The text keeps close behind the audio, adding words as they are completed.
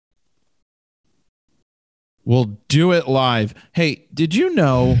We'll do it live. Hey, did you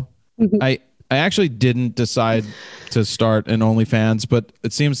know I actually didn't decide to start an OnlyFans, but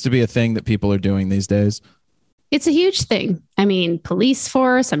it seems to be a thing that people are doing these days. It's a huge thing. I mean, police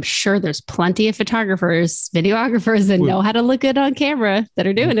force, I'm sure there's plenty of photographers, videographers that know how to look good on camera that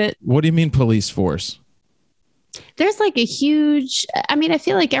are doing it. What do you mean police force? There's like a huge, I mean, I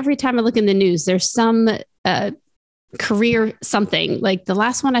feel like every time I look in the news, there's some career something. Like the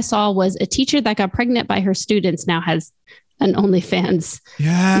last one I saw was a teacher that got pregnant by her students now has an OnlyFans.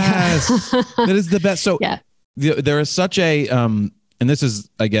 Yes. That is the best. So there is such a, and this is,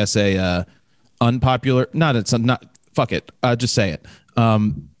 I guess, a unpopular, fuck it. Just say it.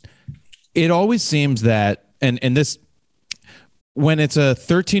 It always seems that, and this, when it's a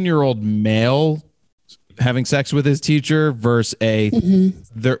 13-year-old male having sex with his teacher versus a,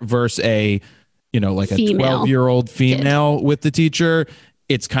 you know, like female. A 12-year-old female kid with the teacher,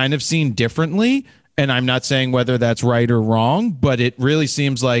 it's kind of seen differently. And I'm not saying whether that's right or wrong, but it really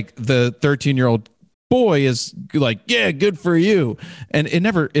seems like the 13-year-old boy is like, yeah, good for you. And it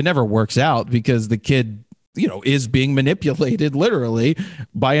never works out because the kid, you know, is being manipulated literally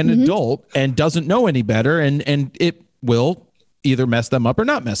by an adult and doesn't know any better. And it will either mess them up or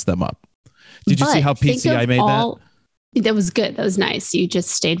not mess them up. Did you see how PC I made that? That was good. That was nice. You just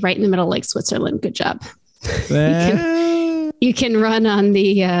stayed right in the middle like Switzerland. Good job. You can run on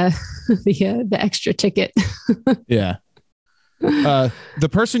the extra ticket. Yeah. The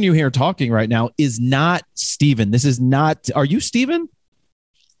person you hear talking right now is not Steven. This is not. Are you Steven?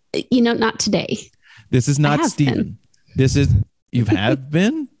 You know, not today. This is not Steven. This is, you have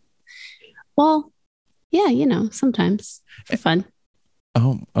been? Well, yeah, you know, sometimes for fun.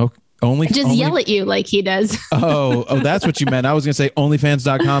 Oh, okay. Just yell at you like he does. Oh, that's what you meant. I was going to say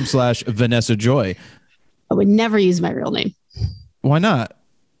onlyfans.com/Vanessa Joy. I would never use my real name. Why not?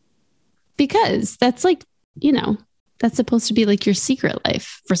 Because that's like, you know, that's supposed to be like your secret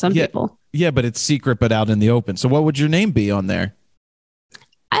life for some people. Yeah, but it's secret, but out in the open. So what would your name be on there?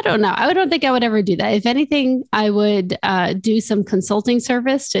 I don't know. I don't think I would ever do that. If anything, I would do some consulting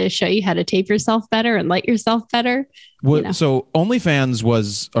service to show you how to tape yourself better and light yourself better. Well, you know. So OnlyFans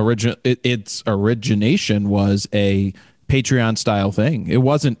was its origination was a Patreon style thing. It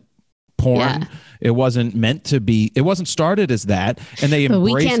wasn't porn. Yeah. It wasn't meant to be. It wasn't started as that. And they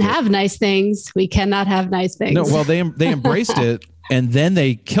embraced we can't have nice things. We cannot have nice things. No, well, they embraced it. And then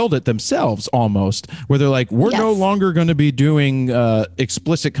they killed it themselves almost, where they're like, we're no longer going to be doing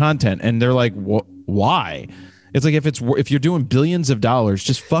explicit content. And they're like, why? It's like, if you're doing billions of dollars,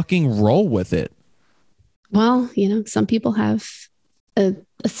 just fucking roll with it. Well, you know, some people have a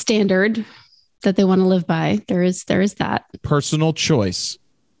standard that they want to live by. There is that. Personal choice.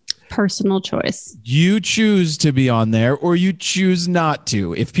 You choose to be on there or you choose not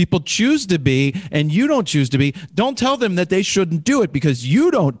to. If people choose to be and you don't choose to be, don't tell them that they shouldn't do it because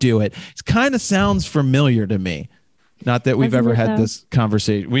you don't do it. It kind of sounds familiar to me. Not that we've ever had this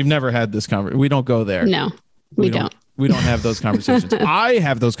conversation. We've never had this conversation. We don't go there. No, we don't. We don't have those conversations. I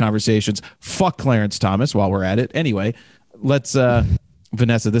have those conversations. Fuck Clarence Thomas while we're at it. Anyway, let's,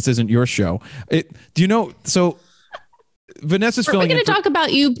 Vanessa, this isn't your show. Do you know, so Vanessa's feeling. We're going to talk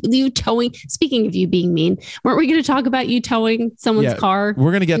about you towing. Speaking of you being mean, weren't we going to talk about you towing someone's car?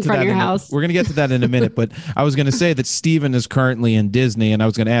 We're going to get to that. We're going to get to that in a minute. But I was going to say that Steven is currently in Disney, and I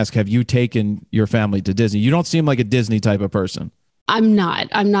was going to ask, have you taken your family to Disney? You don't seem like a Disney type of person. I'm not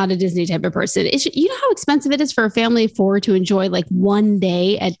a Disney type of person. You know how expensive it is for a family of four to enjoy like one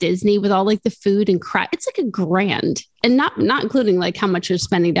day at Disney with all like the food and crap. It's like $1,000, and not including like how much you're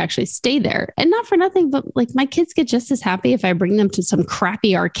spending to actually stay there. And not for nothing, but like my kids get just as happy if I bring them to some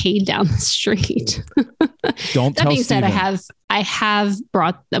crappy arcade down the street. Don't. That being said, I have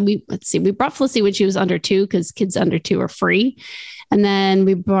brought them. We brought Felicity when she was under 2 because kids under 2 are free, and then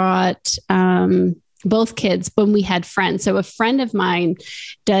we brought both kids when we had friends. So a friend of mine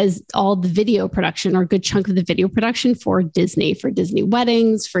does all the video production or a good chunk of the video production for Disney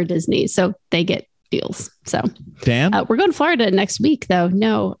weddings, for Disney. So they get deals. So Dan, we're going to Florida next week though.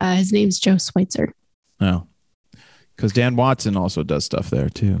 No, his name's Joe Schweitzer. Oh, because Dan Watson also does stuff there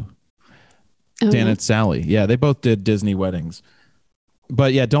too. Dan and Sally. Yeah. They both did Disney weddings,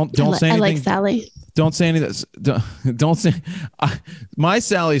 but yeah, don't say anything. I like Sally. Don't say anything. Don't say. My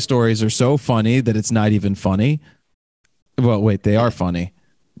Sally stories are so funny that it's not even funny. Well, wait, they are funny.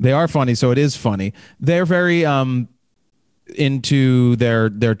 They are funny, so it is funny. They're very into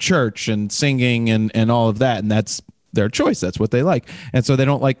their church and singing and all of that, and that's their choice. That's what they like, and so they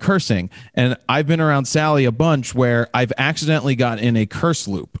don't like cursing. And I've been around Sally a bunch where I've accidentally got in a curse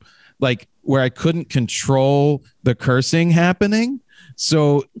loop, like where I couldn't control the cursing happening.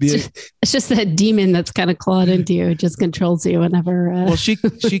 So it's just that demon that's kind of clawed into you. It just controls you whenever. Well, she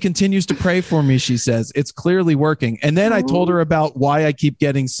continues to pray for me. She says it's clearly working. And then I told her about why I keep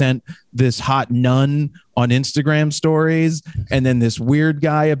getting sent this hot nun on Instagram stories, and then this weird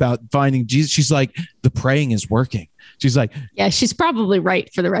guy about finding Jesus. She's like, the praying is working. She's like, yeah, she's probably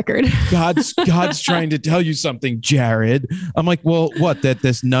right, for the record. God's trying to tell you something, Jared. I'm like, well, what? That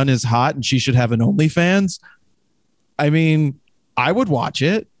this nun is hot and she should have an OnlyFans? I mean, I would watch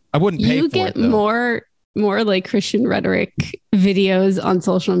it. I wouldn't pay for it. You get more like Christian rhetoric videos on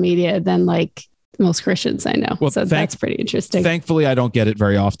social media than like most Christians I know. Well, so that's pretty interesting. Thankfully, I don't get it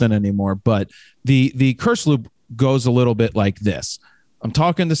very often anymore. But the curse loop goes a little bit like this. I'm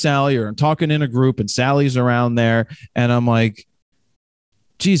talking to Sally, or I'm talking in a group, and Sally's around there, and I'm like,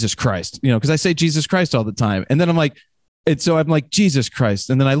 Jesus Christ, because I say Jesus Christ all the time. And then I'm like, Jesus Christ.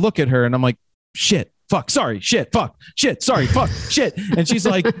 And then I look at her and I'm like, shit. Fuck, sorry, shit, fuck, shit, sorry, fuck, shit. And she's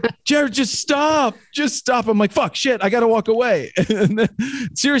like, Jared, just stop. I'm like, fuck, shit, I got to walk away. And then,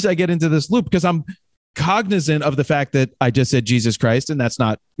 seriously, I get into this loop because I'm cognizant of the fact that I just said Jesus Christ, and that's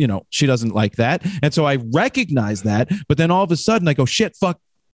not, she doesn't like that. And so I recognize that. But then all of a sudden I go, shit, fuck.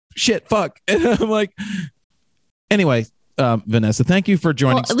 And I'm like, anyway. Vanessa, thank you for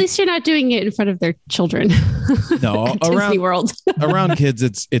joining. Well, at least you're not doing it in front of their children. No, Disney World. Around kids,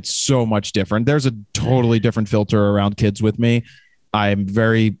 it's so much different. There's a totally different filter around kids with me. I'm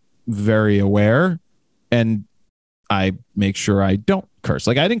very, very aware, and I make sure I don't curse.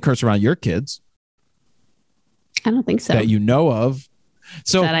 Like, I didn't curse around your kids. I don't think so. That you know of.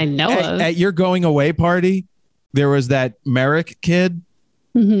 So that I know of. At your going away party, there was that Merrick kid,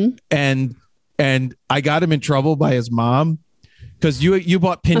 and I got him in trouble by his mom because you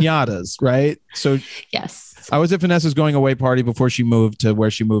bought piñatas, right? So yes, I was at Vanessa's going away party before she moved to where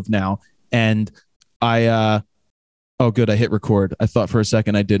she moved now. And I hit record. I thought for a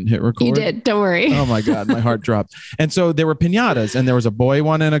second I didn't hit record. You did. Don't worry. Oh my God, my heart dropped. And so there were piñatas, and there was a boy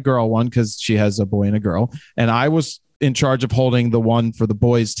one and a girl one because she has a boy and a girl. And I was in charge of holding the one for the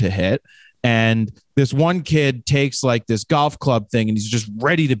boys to hit. And this one kid takes like this golf club thing and he's just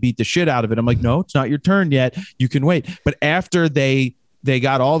ready to beat the shit out of it. I'm like, no, it's not your turn yet. You can wait. But after they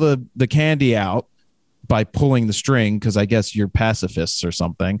got all the candy out by pulling the string, because I guess you're pacifists or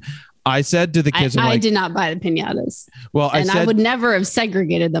something, I said to the kids, I did not buy the piñatas. Well, I would never have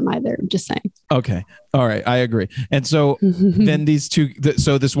segregated them either. I'm just saying. Okay. All right. I agree. And so then these two,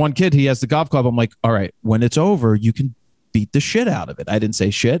 so this one kid, he has the golf club. I'm like, all right, when it's over, you can beat the shit out of it. I didn't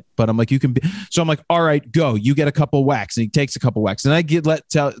say shit, but I'm like, you can be. So I'm like, all right, go. You get a couple whacks, and he takes a couple whacks, and I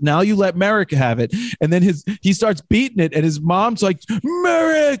now you let Merrick have it, and then he starts beating it, and his mom's like,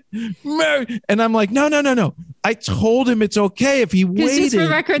 Merrick, and I'm like, no. I told him it's okay if he waited. Just for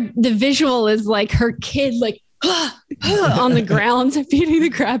record, the visual is like her kid like on the ground beating the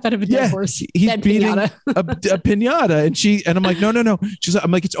crap out of a dead horse. He's beating a piñata, and I'm like, no. She's like, I'm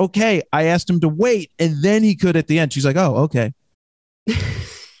like, it's okay. I asked him to wait, and then he could at the end. She's like, oh, okay.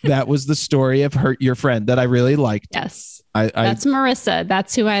 That was the story of your friend that I really liked. Yes. That's Marissa.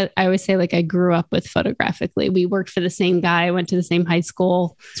 That's who I always say, like, I grew up with photographically. We worked for the same guy, went to the same high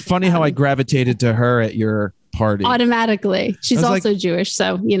school. It's funny how I gravitated to her at your party. Automatically. She's also Jewish.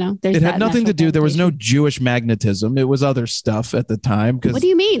 So, there's it had nothing to do. There was no Jewish magnetism. It was other stuff at the time. What do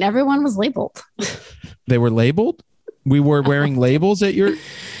you mean? Everyone was labeled. They were labeled? We were wearing labels at your...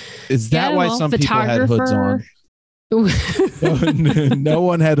 Is that why some people had hoods on? No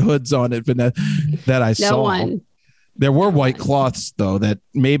one had hoods on it, but that I saw. No one. There were white cloths, though, that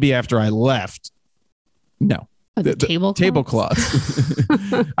maybe after I left. No. The tablecloths.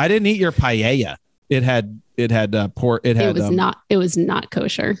 I didn't eat your paella. It had pork. It was not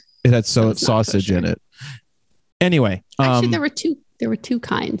kosher. It had sausage in it. Anyway, actually, there were two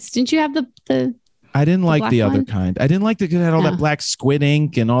kinds. Didn't you have the? I didn't like the other kind. I didn't like it had all that black squid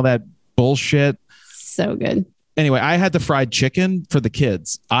ink and all that bullshit. So good. Anyway, I had the fried chicken for the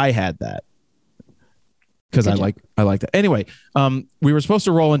kids. I had that because I like that. Anyway, we were supposed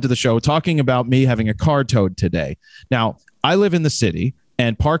to roll into the show talking about me having a car towed today. Now, I live in the city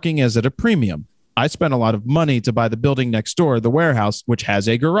and parking is at a premium. I spent a lot of money to buy the building next door, the warehouse, which has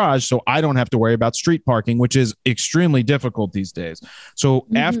a garage, so I don't have to worry about street parking, which is extremely difficult these days. So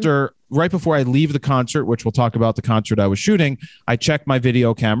right before I leave the concert, which we'll talk about the concert I was shooting, I checked my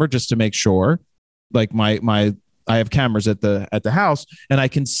video camera just to make sure. Like I have cameras at the house, and I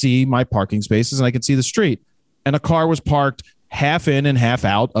can see my parking spaces and I can see the street. And a car was parked half in and half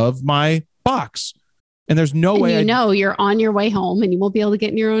out of my box. And there's no way you're on your way home and you won't be able to get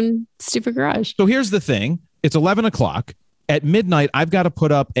in your own stupid garage. So here's the thing. It's 11 o'clock at midnight, I've got to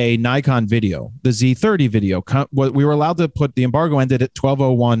put up a Nikon video, the Z30 video. We were allowed to put, the embargo ended at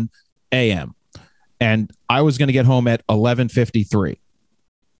 12:01 a.m. And I was going to get home at 11:53.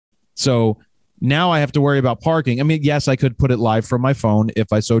 So now I have to worry about parking. I mean, yes, I could put it live from my phone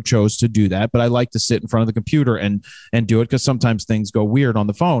if I so chose to do that, but I like to sit in front of the computer and do it because sometimes things go weird on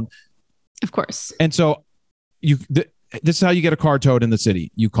the phone. Of course. And so this is how you get a car towed in the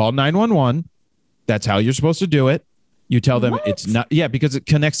city. You call 911. That's how you're supposed to do it. You tell them it's not, because it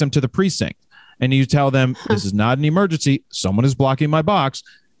connects them to the precinct. And you tell them this is not an emergency. Someone is blocking my box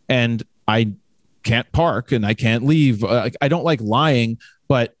and I can't park and I can't leave. I don't like lying,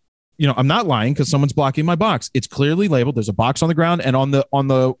 but I'm not lying because someone's blocking my box. It's clearly labeled. There's a box on the ground, and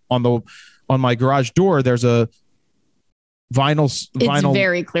on my garage door, there's a vinyl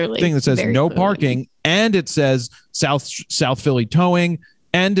very clearly thing that says no parking, and it says South Philly towing,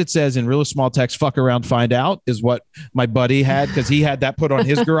 and it says in really small text, "Fuck around, find out," is what my buddy had because he had that put on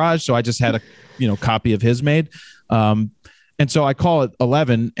his garage. So I just had a copy of his made, and so I call at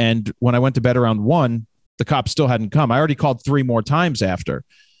 11, and when I went to bed around 1, the cops still hadn't come. I already called 3 more times after.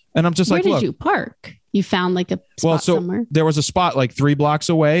 And I'm just Where did you park? You found like a spot somewhere? There was a spot like 3 blocks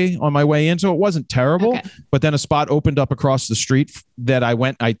away on my way in. So it wasn't terrible. Okay. But then a spot opened up across the street that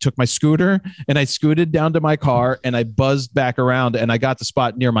I took my scooter and I scooted down to my car and I buzzed back around and I got the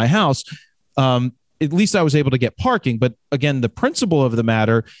spot near my house. At least I was able to get parking. But again, the principle of the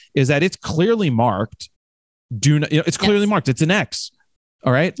matter is that it's clearly marked. It's clearly marked. It's an X.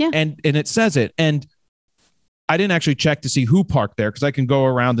 All right. Yeah. And it says it. And I didn't actually check to see who parked there because I can go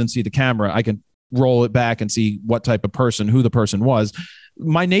around and see the camera. I can roll it back and see what type of person, who the person was.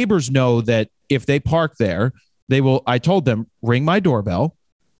 My neighbors know that if they park there, I told them, ring my doorbell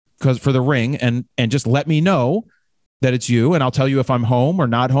for the ring and just let me know that it's you. And I'll tell you if I'm home or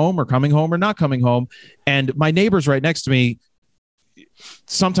not home or coming home or not coming home. And my neighbors right next to me,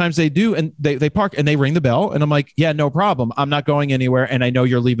 sometimes they do. And they park and they ring the bell. And I'm like, yeah, no problem. I'm not going anywhere. And I know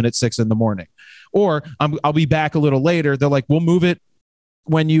you're leaving at 6 a.m. Or I'll be back a little later. They're like, we'll move it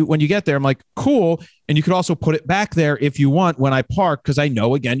when you get there. I'm like, cool. And you could also put it back there if you want when I park, because I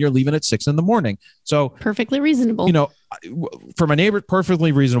know, again, you're leaving at 6 a.m. So perfectly reasonable. For my neighbor,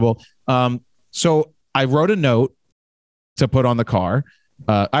 perfectly reasonable. So I wrote a note to put on the car.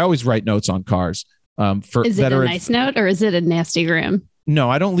 I always write notes on cars. Is it a nice note or is it a nasty gram? No,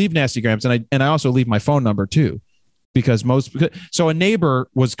 I don't leave nasty grams. And I also leave my phone number too. Because a neighbor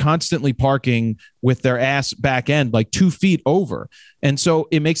was constantly parking with their ass back end like 2 feet over. And so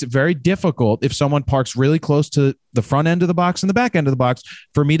it makes it very difficult if someone parks really close to the front end of the box and the back end of the box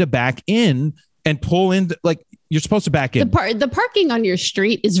for me to back in and pull in. Like you're supposed to back in. The parking on your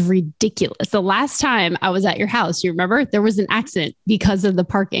street is ridiculous. The last time I was at your house, you remember there was an accident because of the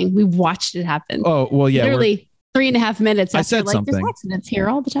parking. We watched it happen. Oh, well, yeah. Literally 3.5 minutes. I said something. There's accidents here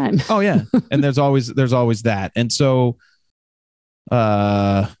all the time. Oh yeah. And there's always that. And so, you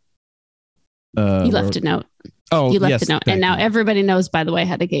left a note. Oh, you left a note. And now everybody knows, by the way,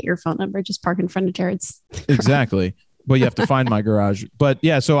 how to get your phone number. Just park in front of Jared's. Exactly. But you have to find my garage. But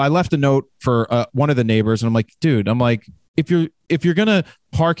yeah, so I left a note for one of the neighbors and I'm like, dude, if you're going to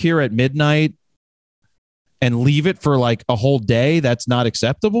park here at midnight and leave it for like a whole day, that's not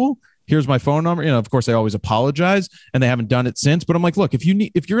acceptable. Here's my phone number. Of course, they always apologize and they haven't done it since. But I'm like, look, if you're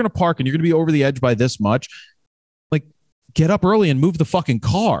going to park and you're going to be over the edge by this much, like get up early and move the fucking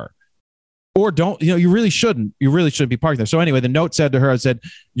car. Or don't, you really shouldn't. You really shouldn't be parked there. So anyway, the note said to her, I said,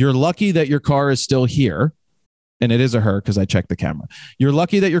 you're lucky that your car is still here. And it is a her because I checked the camera. You're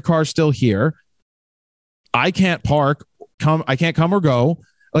lucky that your car is still here. I can't park. I can't come or go.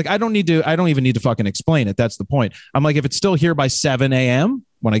 Like, I don't even need to fucking explain it. That's the point. I'm like, if it's still here by 7 a.m.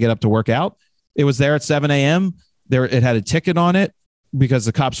 when I get up to work out, it was there at 7 a.m. It had a ticket on it because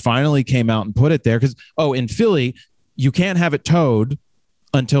the cops finally came out and put it there. Because, in Philly, you can't have it towed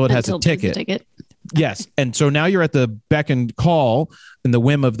until it has a ticket. Yes. And so now you're at the beck and call and the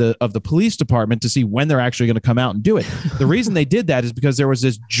whim of the police department to see when they're actually going to come out and do it. The reason they did that is because there was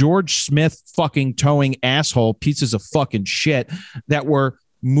this George Smith fucking towing asshole pieces of fucking shit that were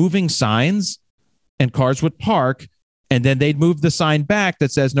moving signs, and cars would park and then they'd move the sign back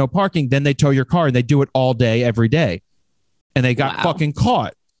that says no parking. Then they tow your car and they do it all day, every day. And they got fucking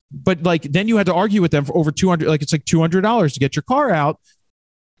caught. But like, then you had to argue with them for over it's like $200 to get your car out.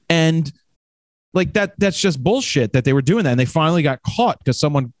 And like that's just bullshit that they were doing that. And they finally got caught because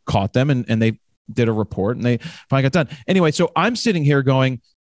someone caught them and they did a report and they finally got done. Anyway, so I'm sitting here going,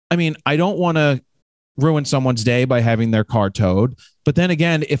 I don't want to ruin someone's day by having their car towed. But then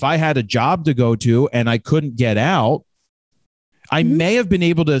again, if I had a job to go to and I couldn't get out, I may have been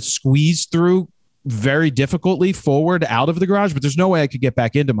able to squeeze through very difficultly forward out of the garage, but there's no way I could get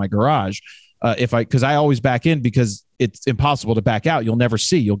back into my garage because I always back in because it's impossible to back out. You'll never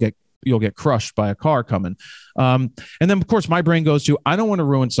see. You'll get crushed by a car coming. And then, of course, my brain goes to, I don't want to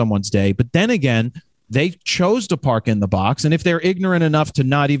ruin someone's day. But then again, they chose to park in the box. And if they're ignorant enough to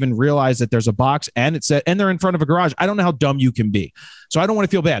not even realize that there's a box and they're in front of a garage, I don't know how dumb you can be. So I don't want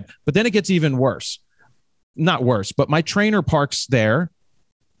to feel bad. But then it gets even worse. Not worse, but my trainer parks there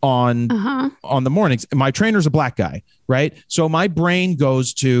on the mornings. My trainer's a black guy, right? So my brain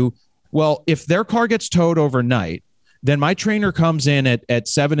goes to, well, if their car gets towed overnight, then my trainer comes in at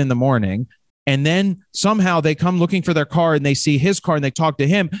 7 a.m. and then somehow they come looking for their car and they see his car and they talk to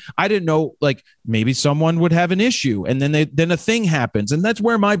him. I didn't know, like maybe someone would have an issue and then a thing happens. And that's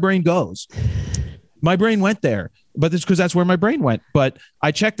where my brain goes. My brain went there, but it's because that's where my brain went. But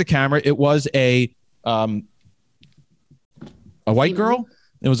I checked the camera. It was a white girl.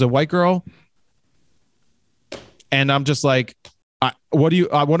 It was a white girl. And I'm just like, what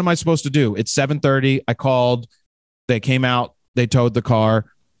am I supposed to do? It's 7:30. I called. They came out, they towed the car.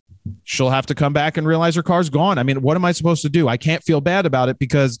 She'll have to come back and realize her car's gone. I mean, what am I supposed to do? I can't feel bad about it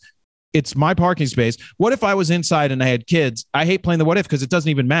because it's my parking space. What if I was inside and I had kids? I hate playing the what if because it doesn't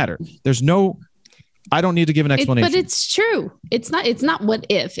even matter. I don't need to give an explanation. But it's true. It's not what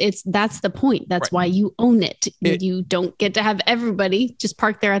if. That's the point. That's why you own it. You don't get to have everybody just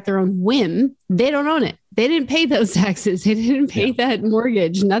park there at their own whim. They don't own it. They didn't pay those taxes. They didn't pay that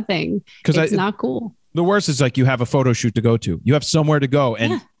mortgage. Nothing. It's not cool. The worst is like you have a photo shoot to go to. You have somewhere to go.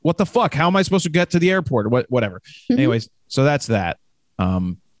 And what the fuck? How am I supposed to get to the airport? Or whatever. Mm-hmm. Anyways, so that's that.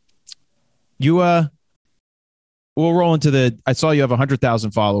 We'll roll into I saw you have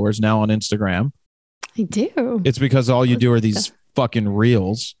 100,000 followers now on Instagram. I do. It's because all you do are these fucking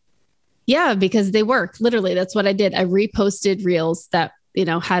reels. Yeah, because they work. Literally, that's what I did. I reposted reels that,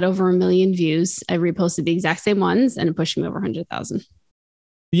 had over 1 million views. I reposted the exact same ones and it pushed me over 100,000.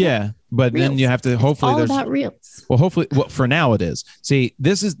 Yeah, but reels. Then you have to hopefully it's all about reels. Well, hopefully, for now it is. See,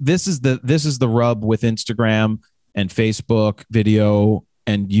 this is the rub with Instagram and Facebook video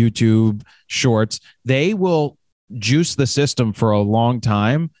and YouTube shorts. They will juice the system for a long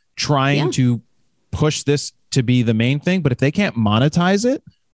time trying to push this to be the main thing. But if they can't monetize it,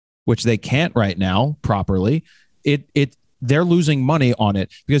 which they can't right now properly, they're losing money on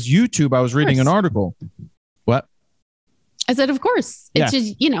it because YouTube, I was reading an article. What? I said, of course. It's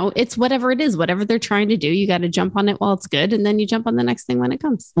just, it's whatever it is, whatever they're trying to do. You got to jump on it while it's good. And then you jump on the next thing when it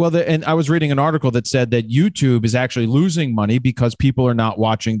comes. Well, and I was reading an article that said that YouTube is actually losing money because people are not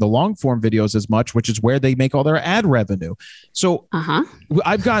watching the long form videos as much, which is where they make all their ad revenue. So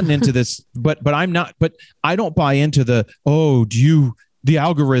I've gotten into this, but I'm not, but I don't buy into the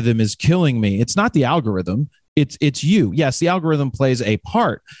algorithm is killing me. It's not the algorithm. It's you. Yes, the algorithm plays a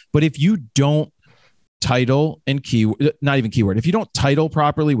part, but if you don't title and not even keyword, if you don't title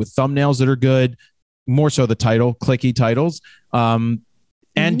properly with thumbnails that are good, more so the title, clicky titles, and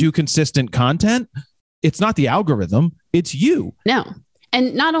do consistent content, it's not the algorithm, it's you. No.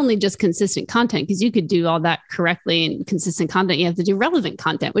 And not only just consistent content, because you could do all that correctly and consistent content, you have to do relevant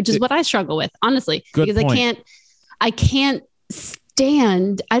content, which is what I struggle with, honestly, because I can't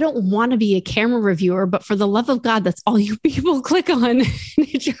I don't want to be a camera reviewer, but for the love of God, that's all you people click on.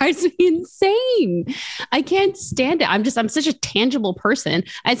 It drives me insane. I can't stand it. I'm such a tangible person.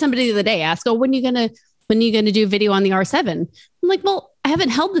 I had somebody the other day ask, when are you going to do video on the R7? I'm like, well, I haven't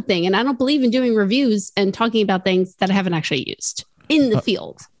held the thing and I don't believe in doing reviews and talking about things that I haven't actually used in the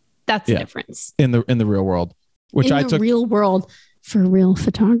field. That's the difference. In the real world, real world. For real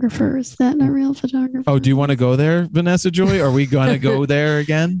photographers, that not real photographers. Oh, do you want to go there, Vanessa Joy? Are we going to go there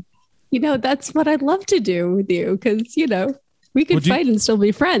again? That's what I'd love to do with you because, we could fight and still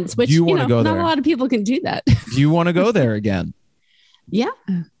be friends, which, not a lot of people can do that. Do you want to go there again? Yeah.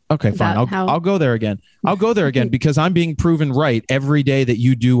 Okay, fine. I'll go there again. I'll go there again because I'm being proven right every day that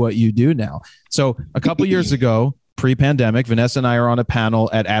you do what you do now. So a couple years ago, pre-pandemic, Vanessa and I are on a panel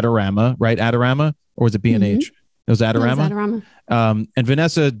at Adorama, right? Adorama? Or was it B&H? It was Adorama. No, Adorama. And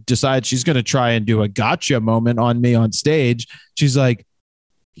Vanessa decides she's going to try and do a gotcha moment on me on stage. She's like,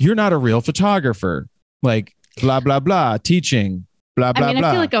 you're not a real photographer. Like, blah, blah, blah, teaching, blah, blah, blah.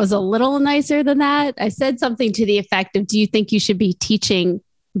 I feel like I was a little nicer than that. I said something to the effect of, do you think you should be teaching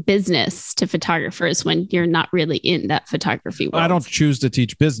business to photographers when you're not really in that photography world? I don't choose to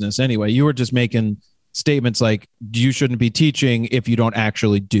teach business anyway. You were just making statements like, you shouldn't be teaching if you don't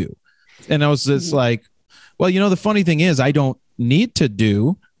actually do. And I was just like, well, the funny thing is I don't need to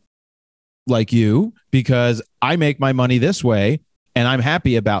do like you because I make my money this way and I'm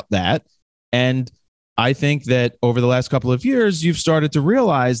happy about that. And I think that over the last couple of years, you've started to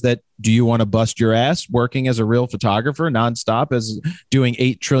realize that, do you want to bust your ass working as a real photographer nonstop, as doing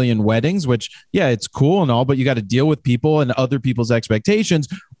 8 trillion weddings, which, yeah, it's cool and all, but you got to deal with people and other people's expectations?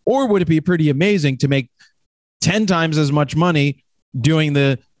 Or would it be pretty amazing to make 10 times as much money doing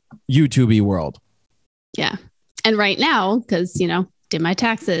the YouTube world? Yeah. And right now, because, did my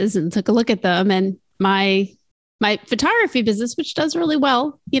taxes and took a look at them, and my photography business, which does really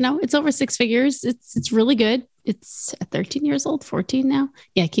well, it's over 6 figures. It's really good. It's at 13 years old, 14 now.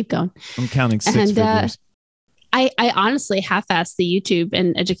 Yeah, keep going. I'm counting 6 figures. I honestly half-assed the YouTube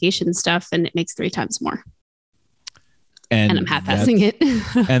and education stuff, and it makes 3 times more. And I'm half-assing it.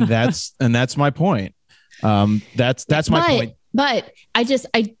 and that's my point. That's my point. But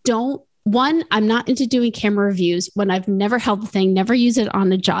I don't. One, I'm not into doing camera reviews when I've never held the thing, never used it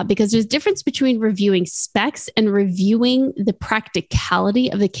on a job, because there's a difference between reviewing specs and reviewing the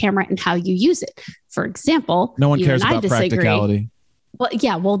practicality of the camera and how you use it. For example, no one cares about practicality. Well,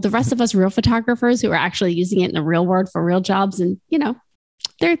 yeah. Well, the rest of us real photographers who are actually using it in the real world for real jobs, and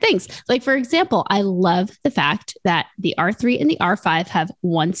there are things like, for example, I love the fact that the R3 and the R5 have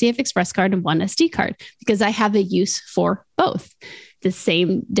one CF Express card and one SD card, because I have a use for both. The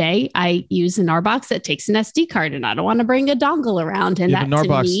same day I use an RBox that takes an SD card, and I don't want to bring a dongle around. And that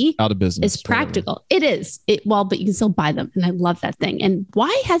to me out of business is practical. Whatever. It is. But you can still buy them. And I love that thing. And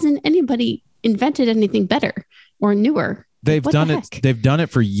why hasn't anybody invented anything better or newer? They've done it. They've done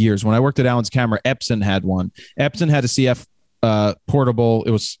it for years. When I worked at Allen's Camera, Epson had one. Epson had a CF portable.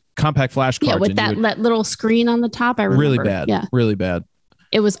 It was compact flash card. Yeah, with that little screen on the top. I remember. Really bad. Yeah. Really bad.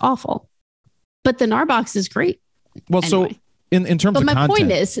 It was awful. But the RBox is great. Well, anyway. So in terms of content. But my point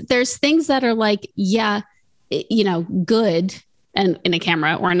is, there's things that are like, good and in a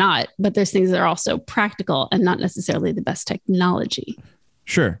camera or not, but there's things that are also practical and not necessarily the best technology.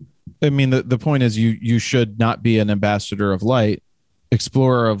 Sure. I mean, the point is you should not be an ambassador of light,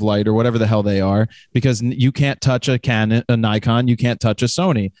 explorer of light, or whatever the hell they are, because you can't touch a Canon, a Nikon, you can't touch a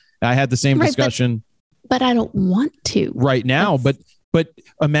Sony. I had the same discussion. But I don't want to right now. But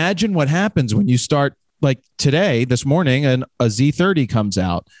imagine what happens when you start. Like today, this morning, a Z30 comes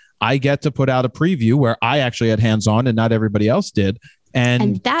out. I get to put out a preview where I actually had hands-on and not everybody else did.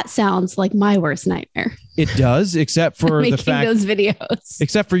 And that sounds like my worst nightmare. It does, except for the fact those videos.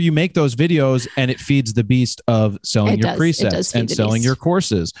 Except for you make those videos and it feeds the beast of selling your presets and selling your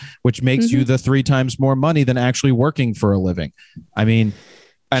courses, which makes you the 3 times more money than actually working for a living. I mean,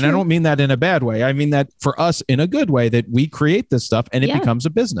 and I don't mean that in a bad way. I mean that for us in a good way, that we create this stuff and it becomes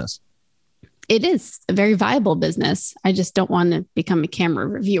a business. It is a very viable business. I just don't want to become a camera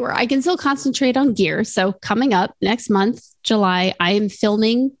reviewer. I can still concentrate on gear. So coming up next month, July, I am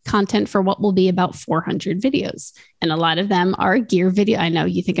filming content for what will be about 400 videos. And a lot of them are gear video. I know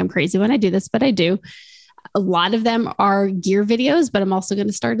you think I'm crazy when I do this, but I do. A lot of them are gear videos, but I'm also going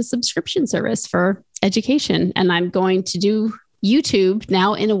to start a subscription service for education. And I'm going to do YouTube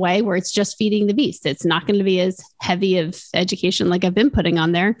now in a way where it's just feeding the beast. It's not going to be as heavy of education like I've been putting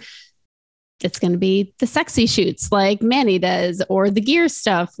on there. It's going to be the sexy shoots like Manny does, or the gear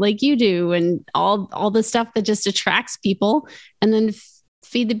stuff like you do, and all the stuff that just attracts people, and then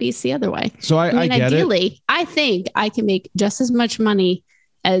feed the beast the other way. So I get ideally, it. I think I can make just as much money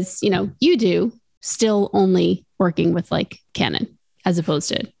as you do, still only working with like Canon as opposed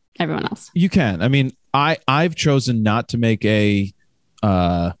to everyone else. You can. I mean, I've chosen not to make a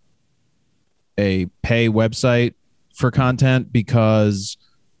pay website for content because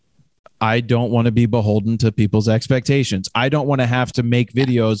I don't want to be beholden to people's expectations. I don't want to have to make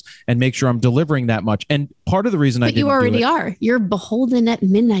videos and make sure I'm delivering that much. And part of the reason you already are. You're beholden at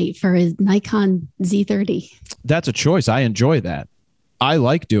midnight for a Nikon Z30. That's a choice. I enjoy that. I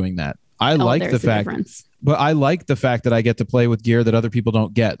like doing that. I like the fact, but I like the fact that I get to play with gear that other people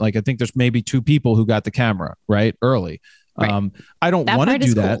don't get. Like I think there's maybe 2 people who got the camera right early. Right. I don't want to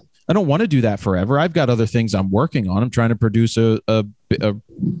do that. Cool. I don't want to do that forever. I've got other things I'm working on. I'm trying to produce a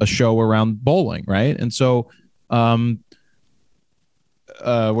show around bowling, right? And so, where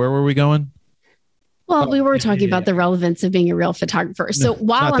were we going? Well, we were talking about the relevance of being a real photographer. So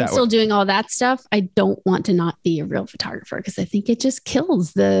while I'm still doing all that stuff, I don't want to not be a real photographer because I think it just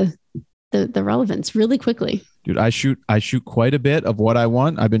kills the relevance really quickly. Dude, I shoot quite a bit of what I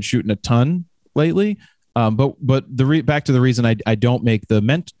want. I've been shooting a ton lately. But back to the reason I don't make the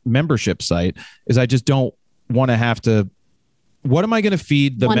membership site is I just don't want to have to. What am I going to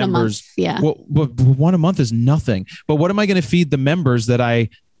feed the members? Yeah. Well, one a month is nothing. But what am I going to feed the members that I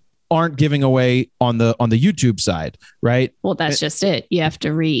aren't giving away on the YouTube side? Right. Well, that's just it. You have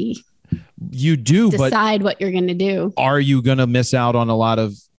to decide what you're going to do. Are you going to miss out on a lot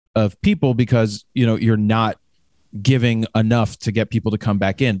of of people because, you're not giving enough to get people to come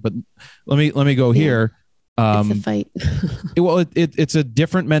back in. But let me go here. It's a fight. It's a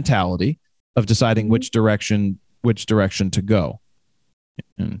different mentality of deciding which direction to go.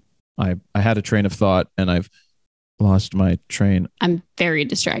 And I had a train of thought and I've lost my train. I'm very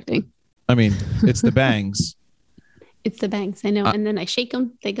distracting. I mean, it's the bangs. It's the bangs. I know. And then I shake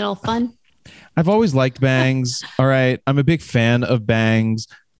them. They get all fun. I've always liked bangs. All right. I'm a big fan of bangs.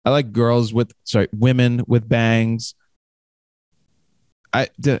 I like women with bangs. I'm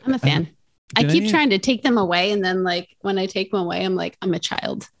a fan. I keep trying to take them away. And then like when I take them away, I'm like, I'm a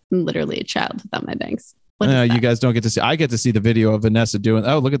child. I'm literally a child without my bangs. No, you guys don't get to see. I get to see the video of Vanessa doing,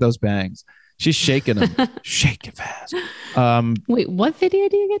 oh, look at those bangs. She's shaking them. Shake it fast. Wait, what video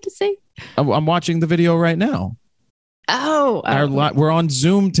do you get to see? I'm watching the video right now. Oh. We're on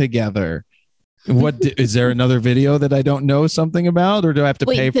Zoom together. Is there another video that I don't know something about, or do I have to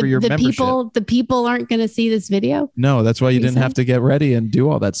pay for your membership? The people aren't going to see this video? No, that's why you didn't have to get ready and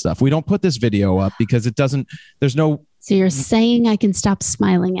do all that stuff. We don't put this video up because there's no. So you're saying I can stop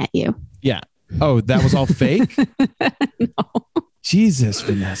smiling at you? Yeah. Oh, that was all fake? No. Jesus,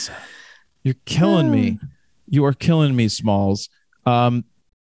 Vanessa. You're killing me. You are killing me, Smalls. The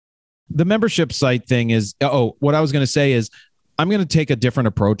membership site thing is, what I was going to say is I'm going to take a different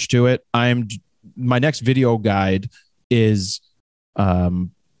approach to it. My next video guide is, I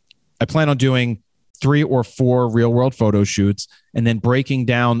plan on doing 3 or 4 real world photo shoots and then breaking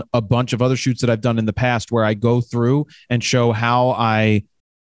down a bunch of other shoots that I've done in the past where I go through and show how I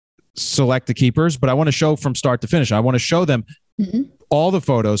select the keepers, but I want to show from start to finish. I want to show them all the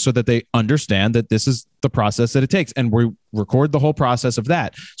photos so that they understand that this is the process that it takes. And we record the whole process of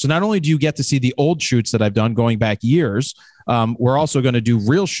that. So not only do you get to see the old shoots that I've done going back years, we're also going to do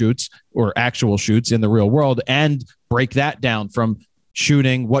real shoots or actual shoots in the real world and break that down from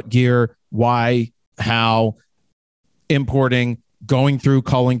shooting, what gear, why, how, importing, going through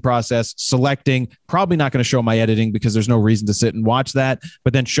culling process, selecting. Probably not going to show my editing because there's no reason to sit and watch that,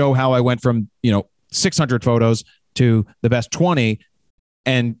 but then show how I went from 600 photos to the best 20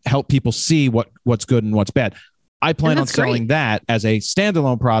 and help people see what's good and what's bad. I plan on selling that as a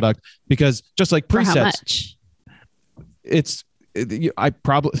standalone product because just like presets,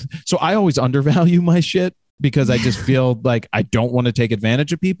 I always undervalue my shit because I just feel like I don't want to take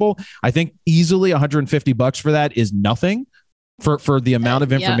advantage of people. I think easily $150 for that is nothing for the amount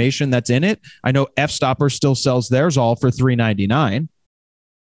of information that's in it. I know F-Stopper still sells theirs all for $3.99.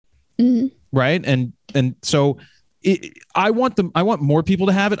 Right. And so I want more people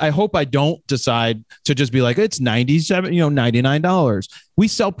to have it. I hope I don't decide to just be like, it's $99. We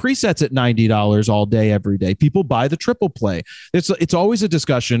sell presets at $90 all day, every day. People buy the triple play. It's always a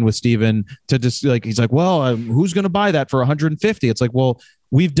discussion with Steven to just like, he's like, well, who's going to buy that for $150? It's like, well,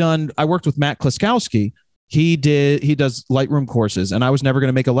 I worked with Matt Kliskowski. He does Lightroom courses and I was never going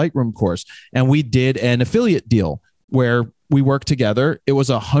to make a Lightroom course. And we did an affiliate deal where we worked together. It was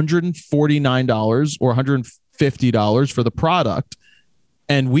 $149 or $150 for the product.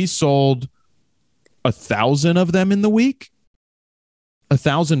 And we sold 1,000 of them in the week,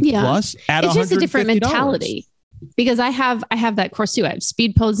 1,000 plus at $150. It's just a different mentality because I have that course too. I have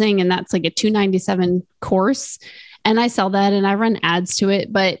speed posing and that's like a $297 course. And I sell that and I run ads to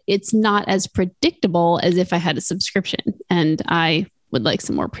it, but it's not as predictable as if I had a subscription, and I would like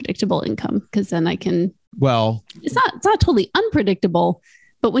some more predictable income because then I can, it's not totally unpredictable,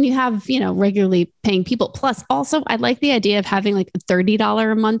 but when you have, regularly paying people, plus also I like the idea of having like a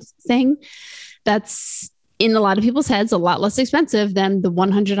 $30 a month thing. That's in a lot of people's heads, a lot less expensive than the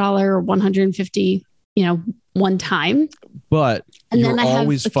 $100 or $150, one time. But and then I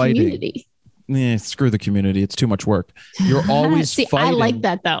always have fighting. Community. Screw the community. It's too much work. You're always fighting. I like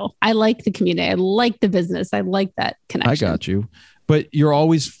that though. I like the community. I like the business. I like that connection. I got you. But you're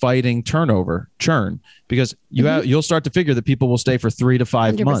always fighting churn, because you'll start to figure that people will stay for 3 to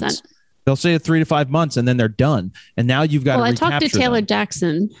 5 100%. Months. They'll stay at 3 to 5 months and then they're done. And now you've got to recapture them. I talked to Taylor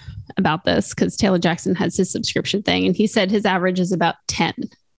Jackson about this because Taylor Jackson has his subscription thing. And he said his average is about 10.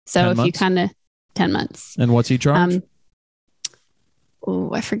 So 10 if months? You 10 months. And what's he charge?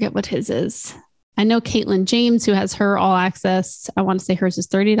 I forget what his is. I know Caitlin James, who has her all access. I want to say hers is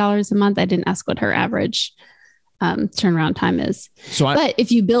 $30 a month. I didn't ask what her average turnaround time is. But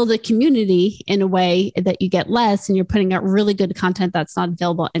if you build a community in a way that you get less and you're putting out really good content that's not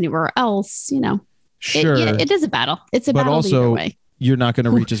available anywhere else, sure. It is a battle. It's a battle also, either way. You're not going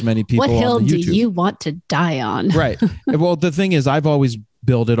to reach as many people. What hill on do you want to die on? Right. Well, the thing is, I've always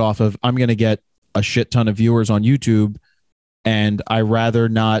built it off of, I'm going to get a shit ton of viewers on YouTube, and I rather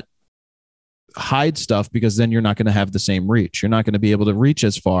not hide stuff because then you're not going to have the same reach. You're not going to be able to reach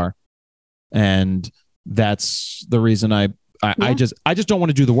as far. And that's the reason I just don't want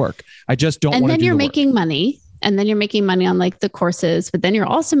to do the work. I just don't want to do the work. And then you're making money. And then you're making money on like the courses, but then you're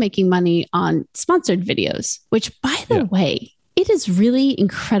also making money on sponsored videos, which by the way, it is really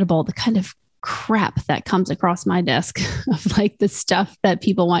incredible the kind of crap that comes across my desk of like the stuff that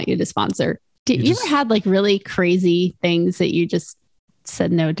people want you to sponsor. Did you ever had like really crazy things that you just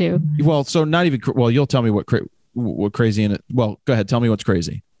said no to? Well, so not even, well, you'll tell me what crazy in it. Well, go ahead. Tell me what's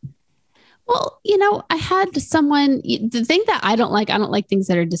crazy. Well, I had someone, the thing that I don't like things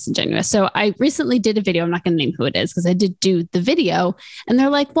that are disingenuous. So I recently did a video. I'm not going to name who it is because I did do the video and they're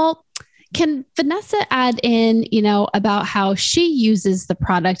like, well, can Vanessa add in, about how she uses the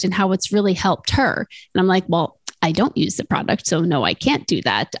product and how it's really helped her? And I'm like, well, I don't use the product. So no, I can't do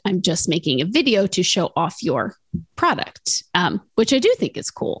that. I'm just making a video to show off your product, which I do think is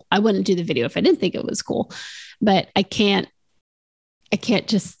cool. I wouldn't do the video if I didn't think it was cool, but I can't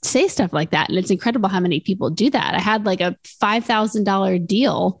just say stuff like that. And it's incredible how many people do that. I had like a $5,000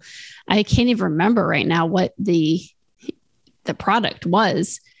 deal. I can't even remember right now what the product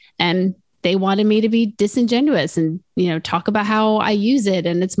was. And they wanted me to be disingenuous and, talk about how I use it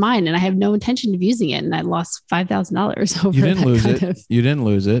and it's mine. And I have no intention of using it. And I lost $5,000 over. You didn't lose it. You didn't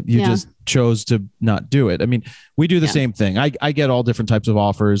lose it. You just chose to not do it. I mean, we do the same thing. I get all different types of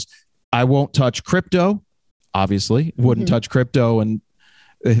offers. I won't touch crypto. Obviously wouldn't touch crypto. And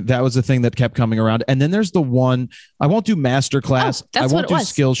that was the thing that kept coming around. And then there's the one, I won't do masterclass. I won't do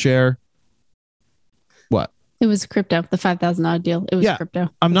Skillshare. What? It was crypto, the $5,000 deal. It was crypto.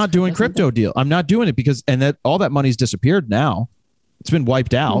 I'm not doing crypto deal. I'm not doing it because, and that all that money's disappeared now. It's been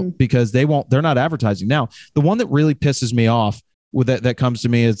wiped out because they're not advertising now. The one that really pisses me off with that comes to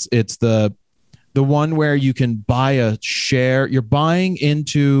me, it's the one where you can buy a share. You're buying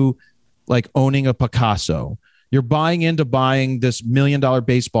into like owning a Picasso. You're buying into buying this $1 million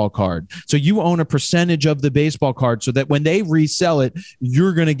baseball card. So you own a percentage of the baseball card so that when they resell it,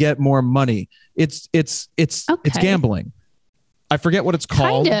 you're going to get more money. It's gambling. I forget what it's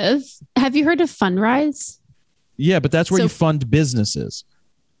called. Kind of. Have you heard of Fundrise? Yeah, but that's where you fund businesses.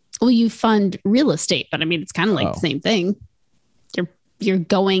 Well, you fund real estate, but I mean, it's kind of like the same thing. You're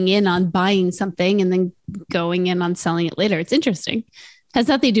going in on buying something and then going in on selling it later. It's interesting. Has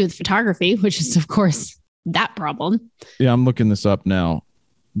nothing to do with photography, which is of course that problem. Yeah, I'm looking this up now.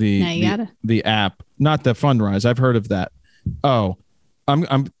 The app, not the Fundrise. I've heard of that. Oh,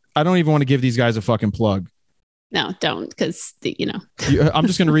 I don't even want to give these guys a fucking plug. No, don't, because I'm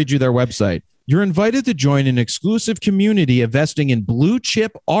just going to read you their website. You're invited to join an exclusive community investing in blue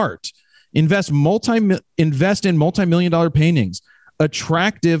chip art. Invest in multi-million-dollar paintings.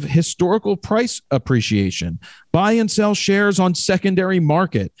 Attractive historical price appreciation. Buy and sell shares on secondary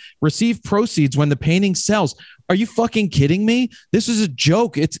market. Receive proceeds when the painting sells. Are you fucking kidding me? This is a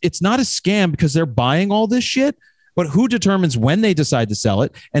joke. It's not a scam because they're buying all this shit. But who determines when they decide to sell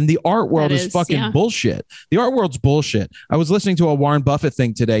it? And the art world is fucking bullshit. The art world's bullshit. I was listening to a Warren Buffett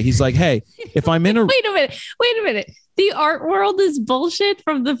thing today. He's like, hey, if I'm in a... Wait a minute. The art world is bullshit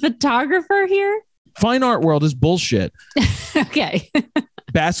from the photographer here? Fine art world is bullshit. Okay.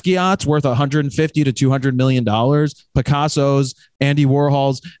 Basquiat's worth $150 to $200 million. Picasso's, Andy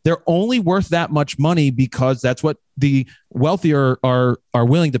Warhol's, they're only worth that much money because that's what the wealthier are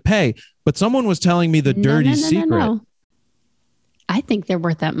willing to pay. But someone was telling me the dirty secret. No. I think they're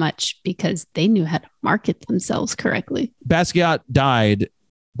worth that much because they knew how to market themselves correctly. Basquiat died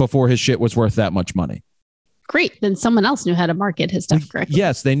before his shit was worth that much money. Great. Then someone else knew how to market his stuff correctly.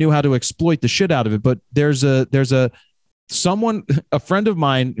 Yes, they knew how to exploit the shit out of it. But there's a friend of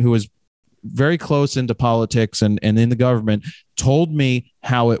mine who is very close into politics and in the government told me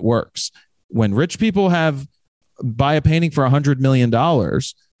how it works. When rich people buy a painting for $100 million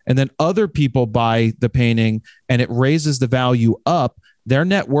and then other people buy the painting and it raises the value up, their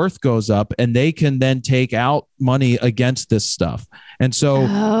net worth goes up and they can then take out money against this stuff. And so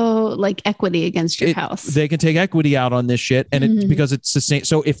like equity against your house. They can take equity out on this shit. And it's because it's the same.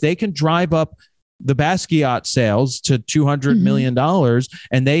 So if they can drive up the Basquiat sales to $200 million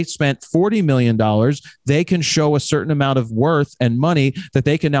and they spent $40 million, they can show a certain amount of worth and money that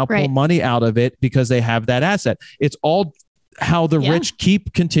they can now pull money out of it because they have that asset. It's all how the rich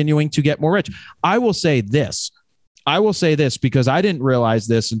keep continuing to get more rich. I will say this because I didn't realize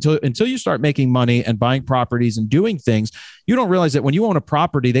this until you start making money and buying properties and doing things. You don't realize that when you own a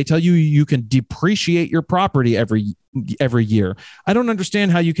property, they tell you you can depreciate your property every year. I don't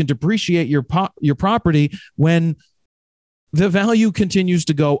understand how you can depreciate your property when the value continues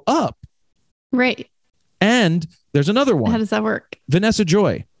to go up. Right. And there's another one. How does that work? Vanessa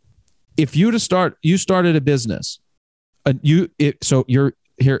Joy. if you started a business, so you're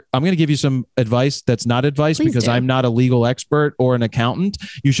here. I'm going to give you some advice that's not advice. Please because do. I'm not a legal expert or an accountant.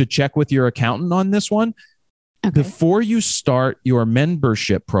 You should check with your accountant on this one. Okay. Before you start your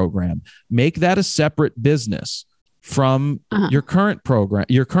membership program, make that a separate business from your current program,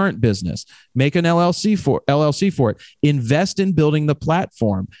 your current business. Make an LLC for it. Invest in building the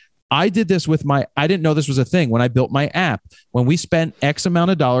platform. I did this with I didn't know this was a thing when I built my app. When we spent X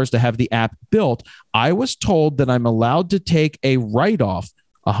amount of dollars to have the app built, I was told that I'm allowed to take a write-off,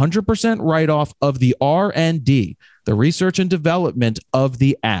 100% write-off of the R&D, the research and development of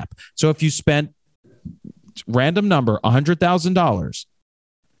the app. So if you spent random number, $100,000,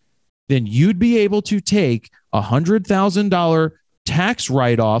 then you'd be able to take $100,000 tax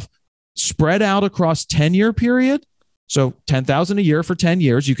write-off spread out across 10-year period. So $10,000 a year for 10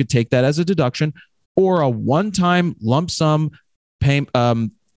 years, you could take that as a deduction, or a one-time lump sum write-off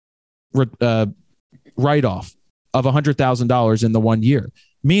of $100,000 in the 1 year.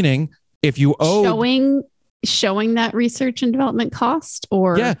 Meaning, if you owe showing that research and development cost,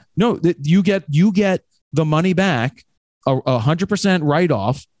 or you get the money back, 100%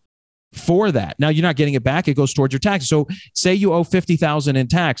 write-off for that. Now you're not getting it back; it goes towards your taxes. So, say you owe $50,000 in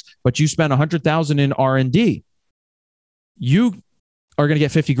tax, but you spent $100,000 in R&D. You are going to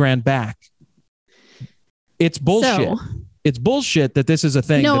get $50,000 back. It's bullshit. It's bullshit that this is a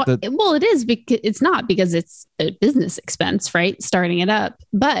thing. No, well, it is because it's not, because it's a business expense, right? Starting it up.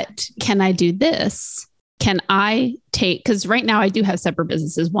 But can I do this? Can I take, because right now I do have separate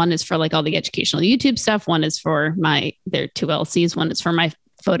businesses. One is for like all the educational YouTube stuff. One is for there are two LLCs. One is for my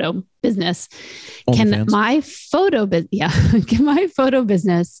photo business. Can my photo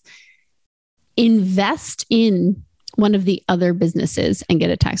business invest in one of the other businesses and get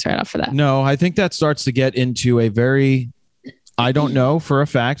a tax write-off for that? No, I think that starts to get into I don't know for a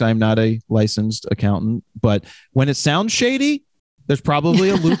fact. I'm not a licensed accountant, but when it sounds shady, there's probably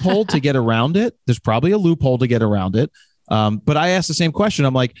a loophole to get around it. But I asked the same question.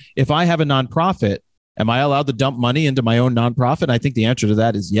 I'm like, if I have a nonprofit, am I allowed to dump money into my own nonprofit? And I think the answer to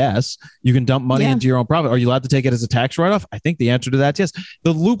that is yes. You can dump money into your own profit. Are you allowed to take it as a tax write-off? I think the answer to that is yes.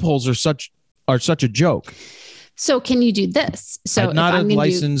 The loopholes are such a joke. So can you do this? So I'm not a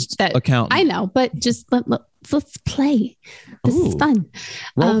licensed accountant. I know, but just let's play. This is fun.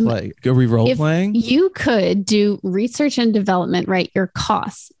 Role play. Are we role playing? You could do research and development, right? Your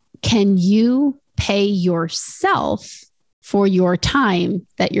costs. Can you pay yourself for your time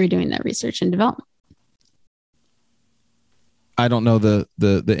that you're doing that research and development? I don't know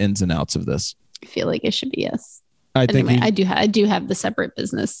the ins and outs of this. I feel like it should be yes. I do have the separate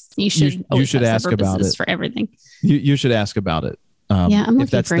business. You should ask about it for everything. You should ask about it. I'm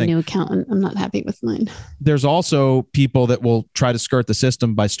looking for a new accountant. I'm not happy with mine. There's also people that will try to skirt the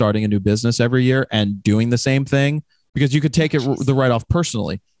system by starting a new business every year and doing the same thing, because you could take the write-off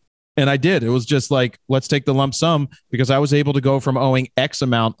personally. And I did. It was just like, let's take the lump sum, because I was able to go from owing X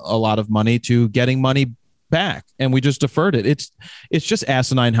amount, a lot of money, to getting money back. And we just deferred it. It's just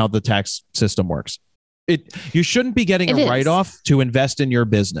asinine how the tax system works. You shouldn't be getting a write-off to invest in your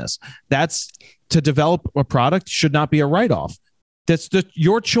business. That's to develop a product should not be a write-off.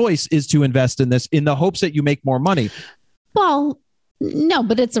 Your choice is to invest in this in the hopes that you make more money. Well, no,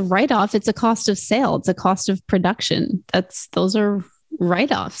 but it's a write-off. It's a cost of sale. It's a cost of production. Those are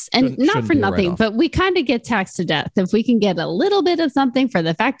write-offs, and not for nothing, but we kind of get taxed to death. If we can get a little bit of something for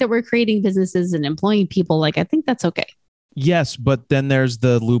the fact that we're creating businesses and employing people, I think that's okay. Yes, but then there's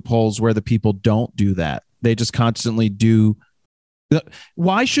the loopholes where the people don't do that. They just constantly do.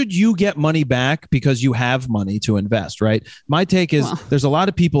 Why should you get money back because you have money to invest, right? My take is there's a lot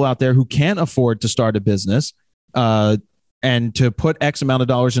of people out there who can't afford to start a business and to put X amount of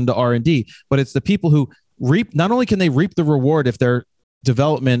dollars into R&D, but it's the people who reap. Not only can they reap the reward if their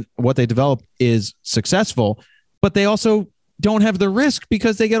development, what they develop, is successful, but they also don't have the risk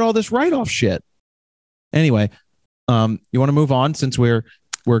because they get all this write-off shit. Anyway. You want to move on since we're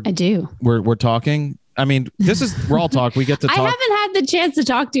talking? I mean, this is RAWtalk. We get to talk. I haven't had the chance to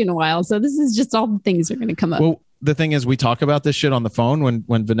talk to you in a while, so this is just all the things that are going to come up. Well, the thing is, we talk about this shit on the phone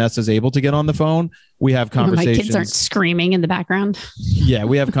when Vanessa's able to get on the phone. We have conversations. My kids aren't screaming in the background. Yeah,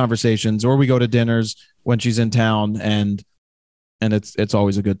 we have conversations, or we go to dinners when she's in town, and it's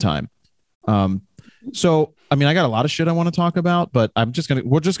always a good time. So, I mean, I got a lot of shit I want to talk about, but we're just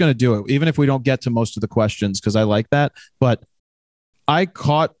going to do it, even if we don't get to most of the questions, because I like that. But I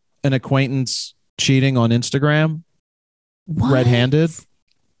caught an acquaintance cheating on Instagram. What? Red-handed.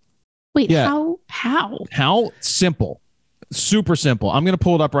 Wait, yeah. How simple? Super simple. I'm going to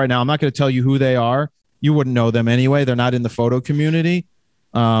pull it up right now. I'm not going to tell you who they are. You wouldn't know them anyway. They're not in the photo community.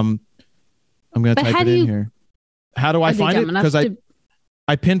 I'm going to type it in here. How do I find it? Because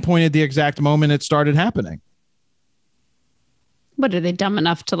I pinpointed the exact moment it started happening. What, are they dumb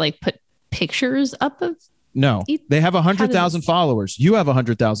enough to like put pictures up of? No, they have 100,000 followers. You have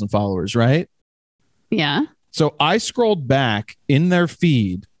 100,000 followers, right? Yeah. So I scrolled back in their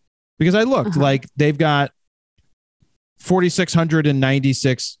feed because I looked like they've got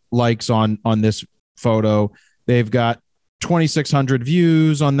 4,696 likes on this photo. They've got 2,600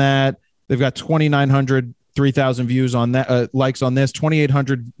 views on that. They've got 2,900, 3,000 views on that, likes on this,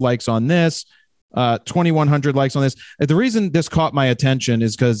 2,800 likes on this, 2,100 likes on this. The reason this caught my attention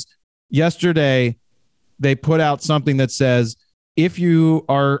is because yesterday they put out something that says, if you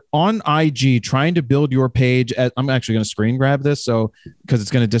are on IG trying to build your page, I'm actually going to screen grab this because it's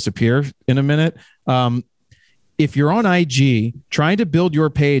going to disappear in a minute. If you're on IG trying to build your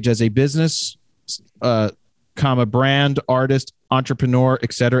page as a business, brand, artist, entrepreneur,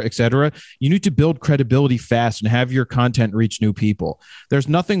 et cetera, you need to build credibility fast and have your content reach new people. There's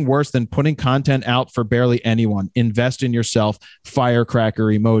nothing worse than putting content out for barely anyone. Invest in yourself, firecracker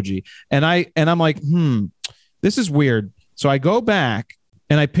emoji. And I'm like, this is weird. So I go back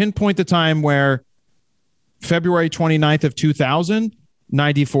and I pinpoint the time where February 29th of 2000,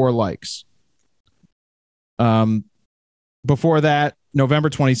 94 likes. Before that, November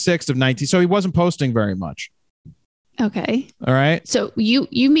 26th of 19. So he wasn't posting very much. Okay. All right. So you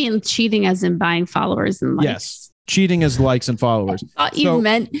mean cheating as in buying followers and likes? Yes. Cheating as likes and followers. I thought you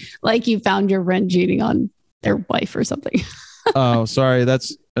meant like you found your friend cheating on their wife or something. Oh, sorry.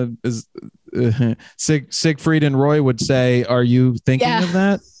 That's Siegfried and Roy would say, are you thinking of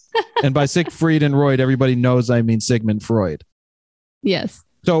that? And by Siegfried and Roy, everybody knows I mean Sigmund Freud. Yes.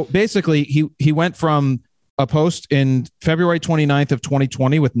 So basically he went from a post in February 29th of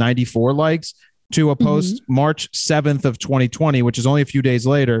 2020 with 94 likes to a post March 7th of 2020, which is only a few days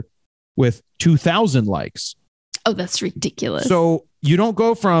later, with 2,000 likes. Oh, that's ridiculous. So you don't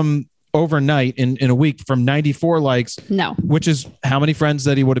go from overnight in a week from 94 likes, no, which is how many friends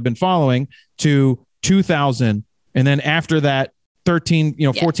that he would have been following, to 2,000. And then after that,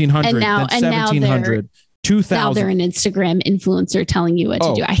 1,400, then 1,700, 2,000. Now they're an Instagram influencer telling you what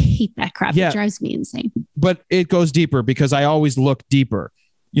to do. I hate that crap. It drives me insane. But it goes deeper because I always look deeper.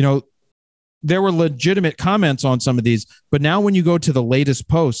 There were legitimate comments on some of these, but now when you go to the latest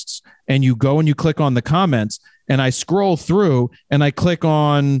posts and you go and you click on the comments and I scroll through and I click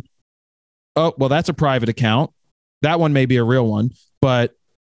on, oh, well, that's a private account. That one may be a real one, but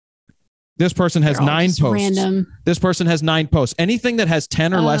this person has 9 posts. Random. This person has 9 posts. Anything that has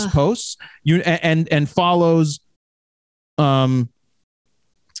 10 or less posts, and follows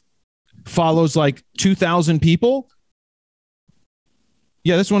like 2,000 people.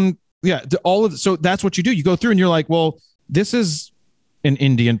 Yeah, this one. Yeah, so that's what you do. You go through and you're like, well, this is an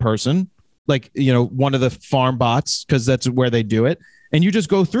Indian person, like, one of the farm bots, because that's where they do it. And you just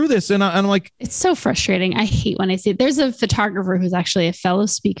go through this and I'm like, it's so frustrating. I hate when I see it. There's a photographer who's actually a fellow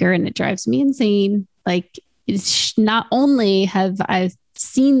speaker and it drives me insane. Like, it's not only have I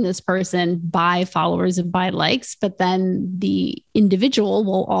seen this person buy followers and buy likes, but then the individual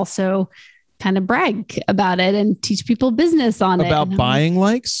will also kind of brag about it and teach people business on about buying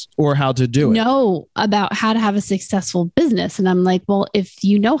likes or how to do it. No, about how to have a successful business. And I'm like, well, if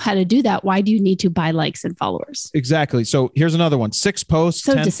you know how to do that, why do you need to buy likes and followers? Exactly. So here's another one: 6 posts,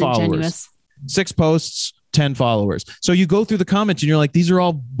 so 10 followers. 6 posts, 10 followers. So you go through the comments and you're like,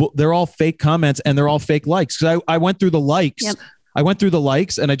 they're all fake comments and they're all fake likes. Because I went through the likes. Yep. I went through the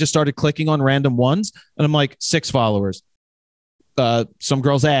likes and I just started clicking on random ones and I'm like, 6 followers. Some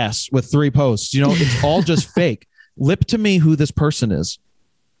girl's ass with 3 posts. It's all just fake. Lip to me who this person is.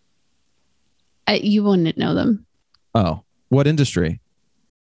 You wouldn't know them. Oh, what industry?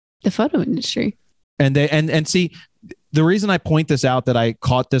 The photo industry. And they see, the reason I point this out, that I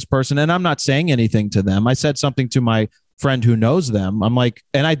caught this person, and I'm not saying anything to them. I said something to my friend who knows them. I'm like,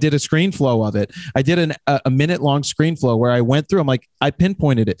 and I did a screen flow of it. I did a minute long screen flow where I went through. I'm like, I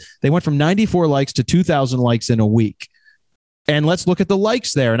pinpointed it. They went from 94 likes to 2,000 likes in a week. And let's look at the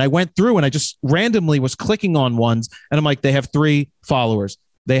likes there. And I went through and I just randomly was clicking on ones. And I'm like, they have 3 followers.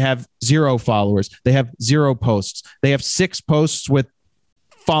 They have 0 followers. They have 0 posts. They have 6 posts with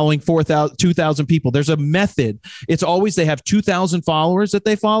following 2,000 people. There's a method. It's always they have 2,000 followers that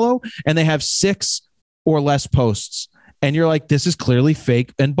they follow and they have 6 or less posts. And you're like, this is clearly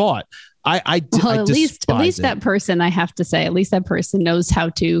fake and bought. At least that person, I have to say, at least that person knows how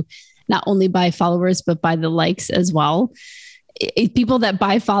to not only buy followers, but buy the likes as well. people that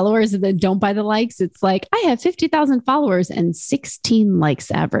buy followers and then don't buy the likes. It's like, I have 50,000 followers and 16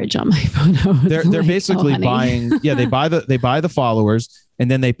 likes average on my photo. They're like, basically buying. Yeah, they buy the followers, and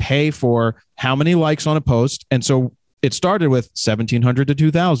then they pay for how many likes on a post. And so it started with 1,700 to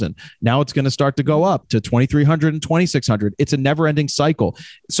 2,000. Now it's going to start to go up to 2,300 and 2,600. It's a never ending cycle.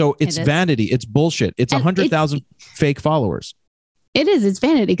 So it's vanity. It's bullshit. It's 100,000 fake followers. It is. It's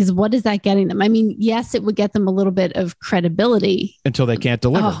vanity, because what is that getting them? I mean, yes, it would get them a little bit of credibility until they can't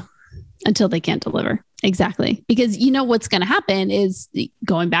deliver. Until they can't deliver. Exactly. Because what's going to happen is,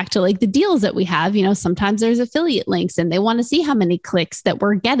 going back to like the deals that we have, sometimes there's affiliate links and they want to see how many clicks that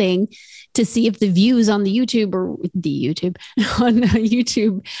we're getting to see if the views on the YouTube on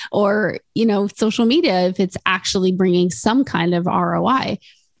YouTube or, social media, if it's actually bringing some kind of ROI.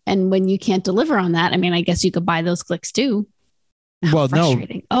 And when you can't deliver on that, I mean, I guess you could buy those clicks too. How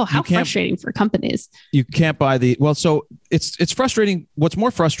frustrating for companies. You can't buy so it's frustrating. What's more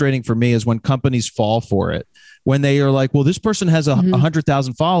frustrating for me is when companies fall for it, when they are like, well, this person has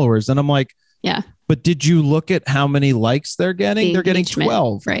 100,000 followers. And I'm like, yeah, but did you look at how many likes they're getting? They're getting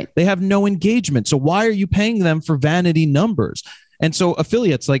 12. Right. They have no engagement. So why are you paying them for vanity numbers? And so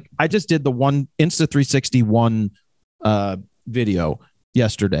affiliates, like I just did the one Insta360 video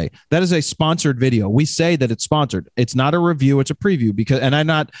yesterday. That is a sponsored video. We say that it's sponsored. It's not a review, it's a preview,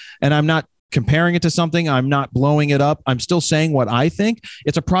 I'm not comparing it to something. I'm not blowing it up. I'm still saying what I think.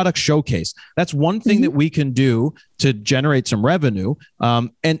 It's a product showcase. That's one thing that we can do to generate some revenue.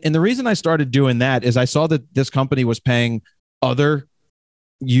 And the reason I started doing that is I saw that this company was paying other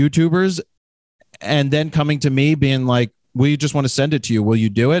YouTubers and then coming to me being like, we just want to send it to you. Will you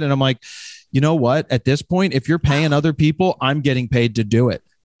do it? And I'm like, you know what? At this point, if you're paying other people, I'm getting paid to do it.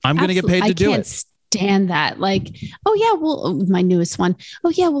 I'm going to get paid to do it. I can't stand that. Like, oh yeah, well, my newest one. Oh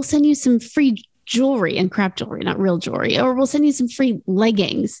yeah, we'll send you some free jewelry and crap jewelry, not real jewelry, or we'll send you some free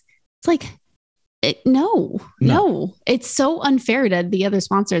leggings. It's like, no. It's so unfair to the other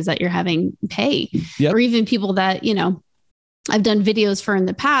sponsors that you're having pay, or even people that, I've done videos for in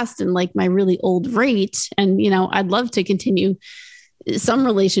the past and like my really old rate. And, I'd love to continue some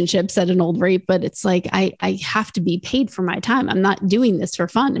relationships at an old rate, but it's like, I have to be paid for my time. I'm not doing this for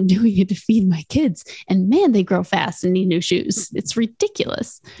fun. I'm doing it to feed my kids, and man, they grow fast and need new shoes. It's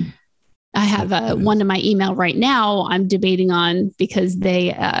ridiculous. I have one in my email right now I'm debating on, because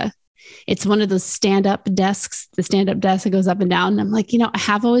it's one of those stand-up desks, the stand-up desk that goes up and down. And I'm like, I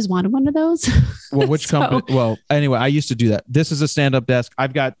have always wanted one of those. Well, which company? Well, anyway, I used to do that. This is a stand-up desk.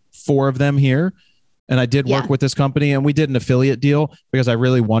 I've got 4 of them here. And I did work with this company, and we did an affiliate deal because I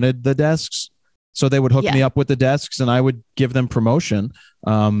really wanted the desks. So they would hook me up with the desks and I would give them promotion.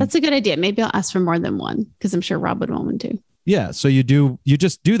 That's a good idea. Maybe I'll ask for more than one, because I'm sure Rob would want one too. Yeah. So you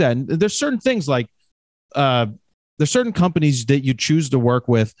just do that. And there's certain things like, there's certain companies that you choose to work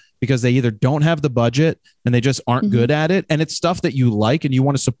with because they either don't have the budget and they just aren't good at it. And it's stuff that you like and you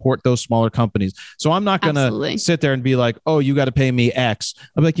want to support those smaller companies. So I'm not going to sit there and be like, oh, you got to pay me X.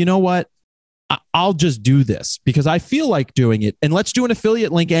 I'm like, you know what? I'll just do this because I feel like doing it, and let's do an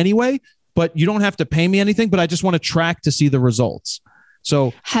affiliate link anyway, but you don't have to pay me anything, but I just want to track to see the results.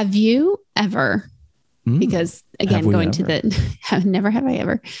 So have you ever, because again, going to never have I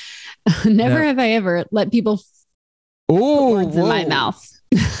ever, never have I ever let people put words in my mouth.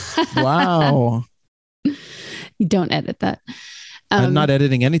 Wow. You don't edit that. I'm not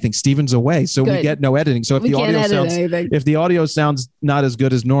editing anything. Steven's away, so we get no editing. So if the audio sounds not as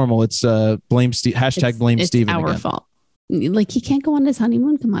good as normal, it's blame Steve. #blame Steven. It's our fault. Like, he can't go on his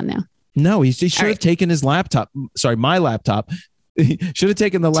honeymoon. Come on now. No, he should have taken his laptop. Sorry, my laptop. He should have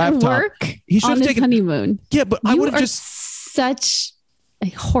taken the laptop. He should have taken honeymoon. Yeah, but I would have such a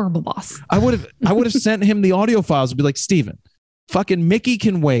horrible boss. I would have sent him the audio files and be like, Steven, fucking Mickey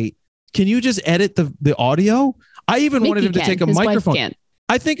can wait. Can you just edit the audio? I even wanted him to take a microphone.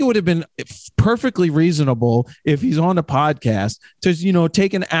 I think it would have been perfectly reasonable if he's on a podcast to,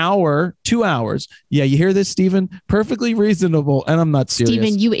 take an hour, 2 hours. Yeah, you hear this, Steven? Perfectly reasonable. And I'm not serious.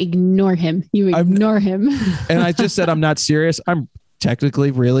 Steven, you ignore him. Him. And I just said, I'm not serious. I'm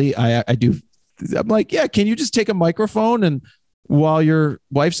technically really, I do. I'm like, yeah, can you just take a microphone and while your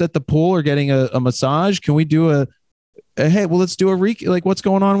wife's at the pool or getting a massage, can we do hey, well, let's do like what's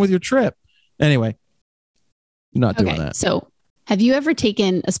going on with your trip? Anyway. Not doing that. So have you ever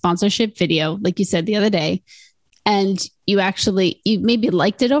taken a sponsorship video, like you said the other day, and you maybe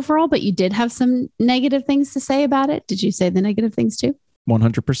liked it overall, but you did have some negative things to say about it? Did you say the negative things too?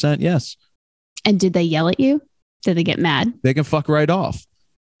 100%. Yes. And did they yell at you? Did they get mad? They can fuck right off.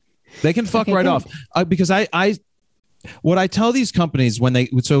 They can fuck right off. Because what I tell these companies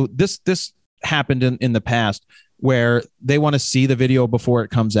this happened in the past. where they want to see the video before it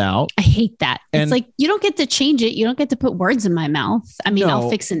comes out. I hate that. And it's like, you don't get to change it. You don't get to put words in my mouth. I mean, No. I'll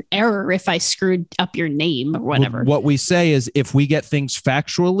fix an error if I screwed up your name or whatever. What we say is, if we get things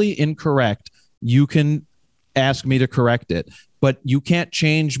factually incorrect, you can ask me to correct it, but you can't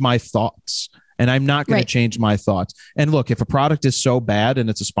change my thoughts. And I'm not going to change my thoughts. And look, if a product is so bad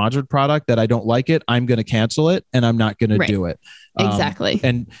and it's a sponsored product that I don't like it, I'm going to cancel it and I'm not going to do it. Exactly.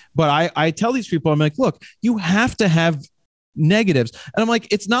 But I tell these people, I'm like, look, you have to have negatives. And I'm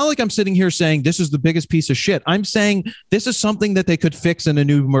like, it's not like I'm sitting here saying this is the biggest piece of shit. I'm saying this is something that they could fix in a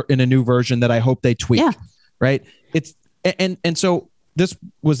new version that I hope they tweak. Yeah. Right. And so this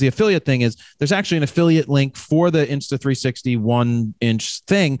was the affiliate thing. Is there's actually an affiliate link for the Insta360 1-inch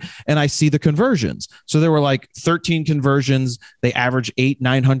thing, and I see the conversions. So there were like 13 conversions. They average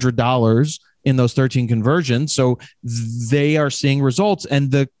 $900 in those 13 conversions. So they are seeing results, and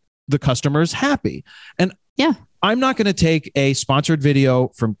the customer is happy. And I'm not going to take a sponsored video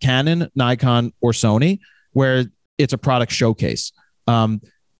from Canon, Nikon, or Sony where it's a product showcase.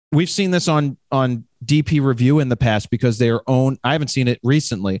 We've seen this on DP Review in the past because they are owned. I haven't seen it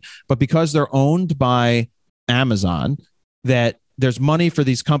recently, but because they're owned by Amazon, that there's money for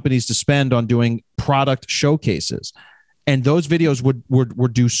these companies to spend on doing product showcases. And those videos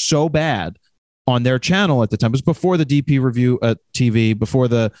would do so bad on their channel at the time. It was before the DP Review TV, before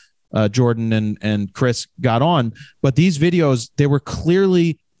the Jordan and Chris got on. But these videos, they were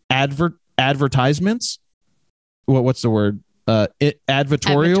clearly advertisements. What's the word? Advertorials.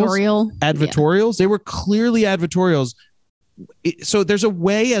 They were clearly advertorials. So there's a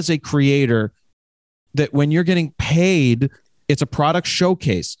way as a creator that when you're getting paid, it's a product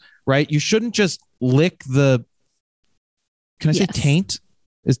showcase, right? You shouldn't just lick the, can I say taint?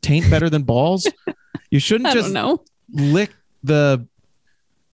 Is taint better than balls? You shouldn't just lick the.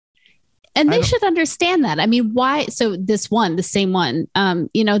 And they should understand that. I mean, why? So the same one,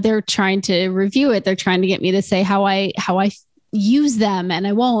 they're trying to review it. They're trying to get me to say how I use them, and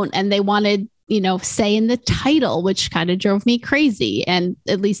I won't. And they wanted, say in the title, which kind of drove me crazy. And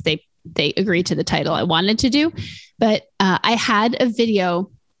at least they agreed to the title I wanted to do. But I had a video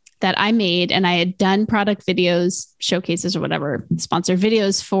that I made, and I had done product videos, showcases or whatever, sponsored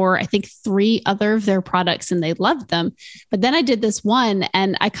videos for, I think, 3 other of their products, and they loved them. But then I did this one,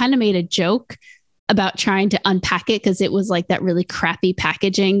 and I kind of made a joke about trying to unpack it because it was like that really crappy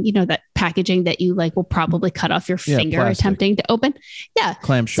packaging, that packaging that you like will probably cut off your finger plastic. Attempting to open. Yeah.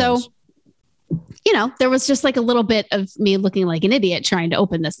 Clamshells. So, there was just like a little bit of me looking like an idiot trying to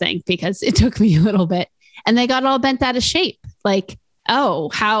open this thing because it took me a little bit, and they got all bent out of shape. Like, oh,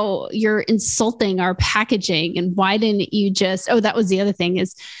 how you're insulting our packaging. And why didn't you just, that was the other thing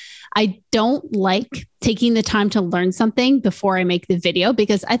is I don't like taking the time to learn something before I make the video,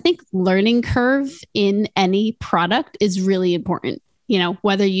 because I think learning curve in any product is really important.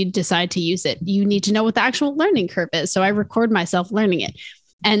 Whether you decide to use it, you need to know what the actual learning curve is. So I record myself learning it.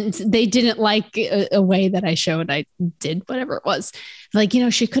 And they didn't like a way that I showed. I did whatever it was. Like,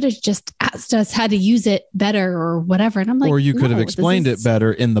 she could have just asked us how to use it better or whatever. And I'm like, or you could have explained it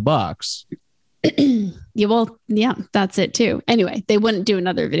better in the box. Yeah, that's it too. Anyway, they wouldn't do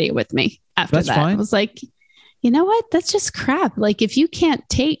another video with me after that. Fine. I was like, you know what? That's just crap. Like, if you can't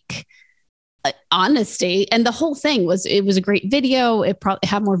take honesty, and the whole thing it was a great video. It probably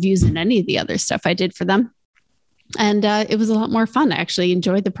had more views than any of the other stuff I did for them. And it was a lot more fun. I actually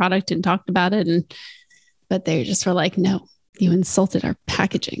enjoyed the product and talked about it. But they just were like, no, you insulted our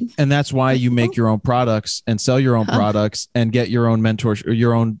packaging. And that's why you make your own products and sell your own products and get your own mentors or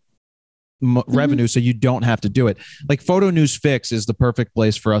your own revenue. So you don't have to do it. Like Photo News Fix is the perfect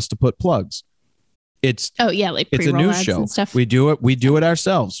place for us to put plugs. It's it's a news show. We do it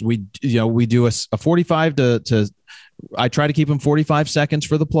ourselves. We do a 45 to I try to keep them 45 seconds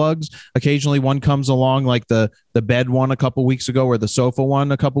for the plugs. Occasionally one comes along, like the bed one a couple weeks ago or the sofa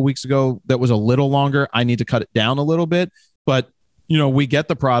one a couple weeks ago that was a little longer. I need to cut it down a little bit, but we get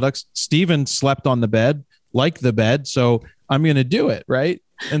the products. Steven slept on the bed, like the bed. So I'm going to do it. Right.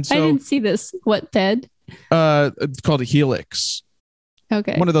 And so I didn't see this. What bed? It's called a Helix.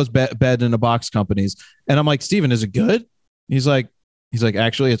 Okay. One of those bed in a box companies. And I'm like, Steven, is it good? He's like,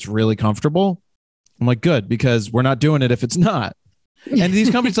 actually, it's really comfortable. I'm like, good, because we're not doing it if it's not. And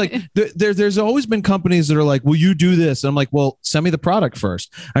these companies, like, there's always been companies that are like, will you do this? And I'm like, well, send me the product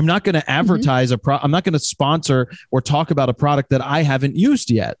first. I'm not going to advertise I'm not going to sponsor or talk about a product that I haven't used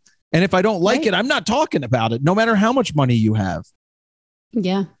yet. And if I don't like it, I'm not talking about it, no matter how much money you have.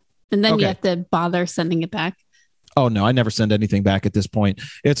 Yeah. And then you have to bother sending it back. Oh no, I never send anything back at this point.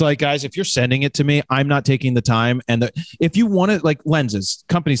 It's like, guys, if you're sending it to me, I'm not taking the time. And if you want it, like lenses,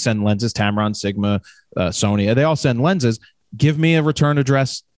 companies send lenses, Tamron, Sigma, Sony, they all send lenses. Give me a return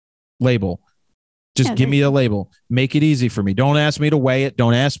address label. Just give me a label. Make it easy for me. Don't ask me to weigh it.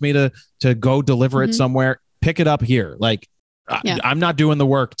 Don't ask me to go deliver it somewhere. Pick it up here. Like I'm not doing the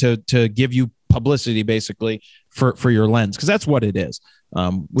work to give you publicity basically for your lens, because that's what it is.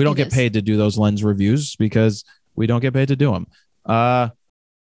 We don't get paid to do those lens reviews because we don't get paid to do them. I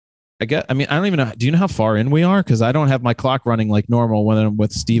don't even know. Do you know how far in we are? Because I don't have my clock running like normal when I'm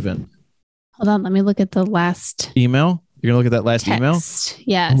with Steven. Hold on. Let me look at the last email. You're going to look at that last email?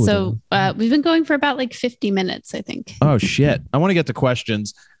 Yeah. Ooh, so we've been going for about like 50 minutes, I think. Oh, shit. I want to get to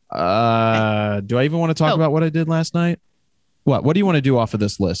questions. Do I even want to talk about what I did last night? What do you want to do off of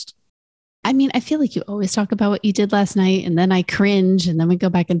this list? I mean, I feel like you always talk about what you did last night, and then I cringe, and then we go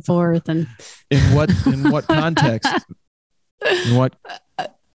back and forth. And in what context? In what?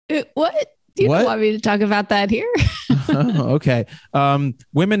 What? Do you want me to talk about that here? Okay.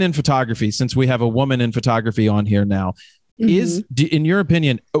 Women in photography, since we have a woman in photography on here now, is, in your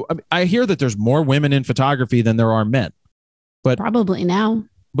opinion, I hear that there's more women in photography than there are men. But probably now.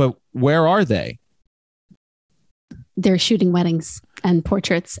 But where are they? They're shooting weddings and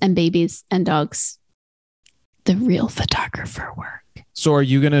portraits and babies and dogs. The real photographer work. So are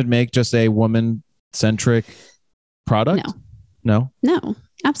you going to make just a woman-centric product? No,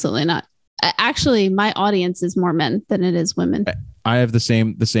 absolutely not. Actually, my audience is more men than it is women. I have the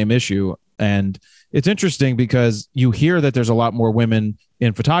same issue. And it's interesting because you hear that there's a lot more women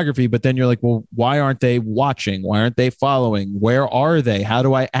in photography, but then you're like, well, why aren't they watching? Why aren't they following? Where are they? How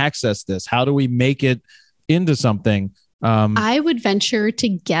do I access this? How do we make it into something? I would venture to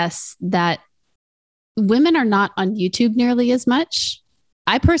guess that women are not on YouTube nearly as much.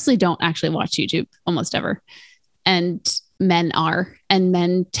 I personally don't actually watch YouTube almost ever. And men are, and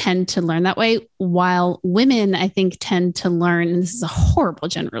men tend to learn that way, while women, I think, tend to learn, and this is a horrible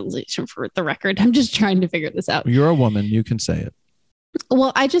generalization for the record, I'm just trying to figure this out. You're a woman, you can say it.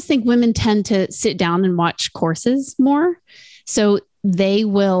 Well, I just think women tend to sit down and watch courses more. So they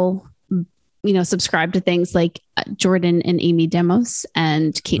will, subscribe to things like Jordan and Amy Demos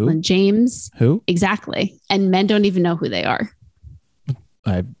and Caitlin James. Who? Exactly. And men don't even know who they are.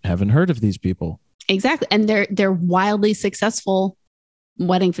 I haven't heard of these people. Exactly. And they're wildly successful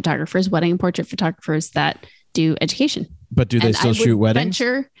wedding photographers, wedding and portrait photographers that do education. But do they still shoot weddings?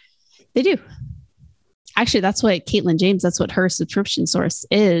 They do. Actually, that's what Caitlin James, that's what her subscription source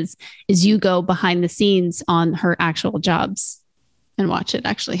is you go behind the scenes on her actual jobs and watch it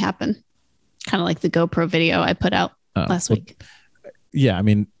actually happen. Kind of like the GoPro video I put out last week. Yeah. I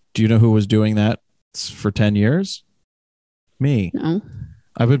mean, do you know who was doing that for 10 years? Me. No.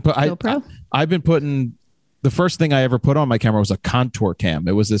 I've been putting, the first thing I ever put on my camera was a contour cam.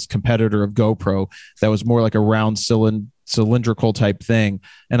 It was this competitor of GoPro that was more like a round cylindrical type thing.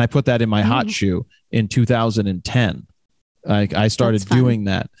 And I put that in my hot shoe in 2010. I started doing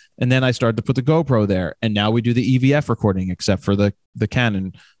that. And then I started to put the GoPro there. And now we do the EVF recording, except for the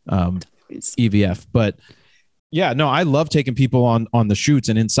Canon EVF. But yeah, no, I love taking people on the shoots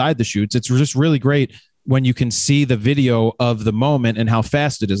and inside the shoots. It's just really great when you can see the video of the moment and how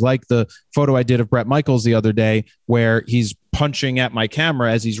fast it is. Like the photo I did of Bret Michaels the other day, where he's punching at my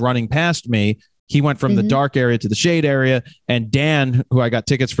camera as he's running past me. He went from the dark area to the shade area. And Dan, who I got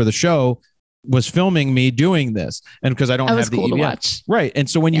tickets for the show, was filming me doing this. And because I don't have the cool EVF. To watch. Right. And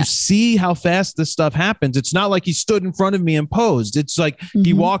so when you see how fast this stuff happens, it's not like he stood in front of me and posed. It's like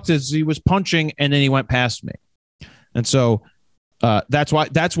he walked as he was punching and then he went past me. And so that's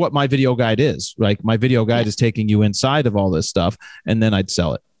what my video guide is. Like my video guide is taking you inside of all this stuff, and then I'd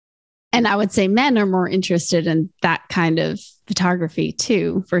sell it. And I would say men are more interested in that kind of photography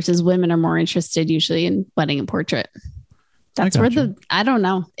too, versus women are more interested usually in wedding and portrait. That's where I don't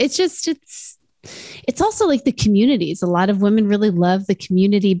know. It's just, it's also like the communities. A lot of women really love the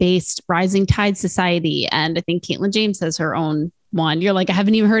community-based Rising Tide Society. And I think Caitlin James has her own one. You're like, I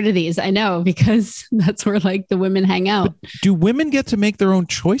haven't even heard of these. I know, because that's where like the women hang out. But do women get to make their own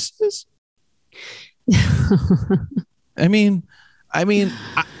choices? I mean,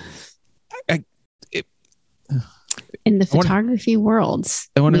 in the photography world,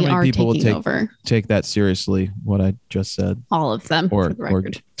 I wonder how many people will take that seriously, what I just said. All of them, or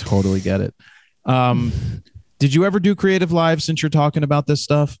totally get it. Did you ever do Creative Live since you're talking about this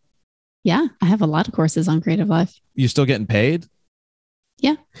stuff? Yeah, I have a lot of courses on Creative Live. You still getting paid?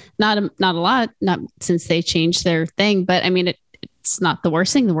 Yeah, not a lot, not since they changed their thing. But I mean, it's not the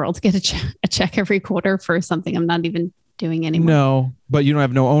worst thing in the world to get a check every quarter for something I'm not even doing anymore. No, but you don't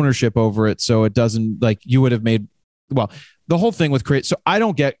have no ownership over it. So it doesn't, like, you would have made well, the whole thing with so I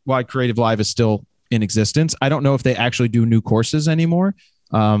don't get why Creative Live is still in existence. I don't know if they actually do new courses anymore.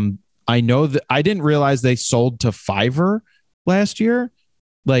 I know that I didn't realize they sold to Fiverr last year.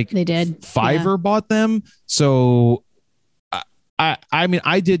 Like they did. Fiverr bought them. So I mean,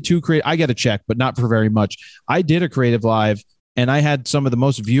 I did two I get a check, but not for very much. I did a Creative Live and I had some of the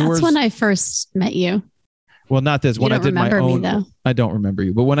most viewers. That's when I first met you. Well, not this. When I did my own, I don't remember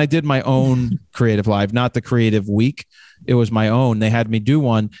you, but when I did my own Creative Live, not the Creative Week, it was my own. They had me do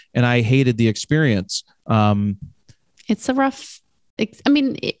one and I hated the experience. It's a rough, I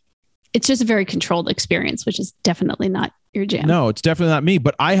mean, it's just a very controlled experience, which is definitely not your jam. No, it's definitely not me,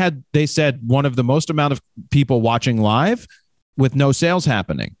 but they said one of the most amount of people watching live with no sales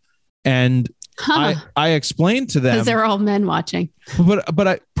happening. And I explained to them, because they're all men watching, but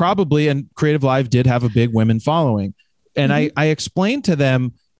I probably, and Creative Live did have a big women following. And I explained to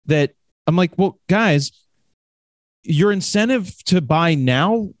them that I'm like, well, guys, your incentive to buy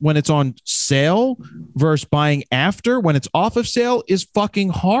now when it's on sale versus buying after when it's off of sale is fucking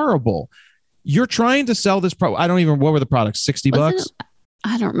horrible. You're trying to sell this I don't even, what were the products? $60?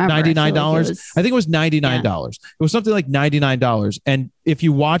 I don't remember. $99. I think it was $99. Yeah. It was something like $99. And if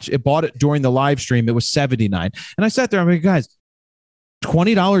you bought it during the live stream, it was $79. And I sat there, I'm like, guys,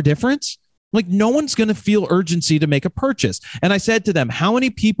 $20 difference? Like no one's going to feel urgency to make a purchase. And I said to them, how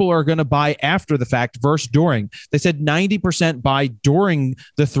many people are going to buy after the fact versus during? They said 90% buy during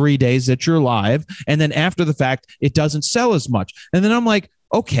the 3 days that you're live. And then after the fact, it doesn't sell as much. And then I'm like,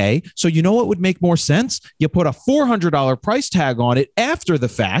 okay, so you know what would make more sense? You put a $400 price tag on it after the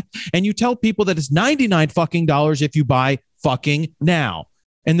fact, and you tell people that it's $99 fucking dollars if you buy fucking now.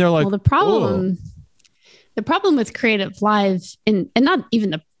 And they're like, well, the problem with Creative Live, and not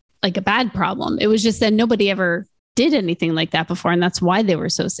even like a bad problem. It was just that nobody ever did anything like that before, and that's why they were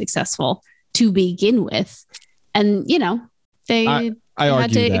so successful to begin with. And they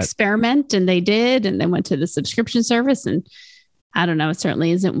had to experiment, and they did, and they went to the subscription service, and I don't know. It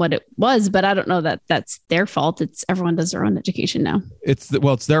certainly isn't what it was, but I don't know that that's their fault. It's everyone does their own education now. It's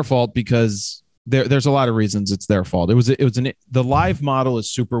their fault because there's a lot of reasons it's their fault. The live model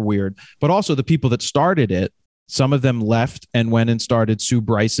is super weird, but also the people that started it, some of them left and went and started Sue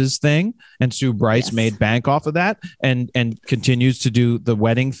Bryce's thing, and Sue Bryce made bank off of that and continues to do the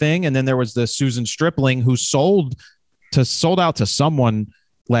wedding thing. And then there was the Susan Stripling who sold out to someone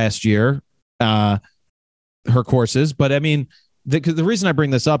last year, her courses. But I mean, the reason I bring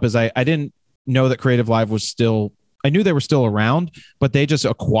this up is I didn't know that Creative Live was still, I knew they were still around, but they just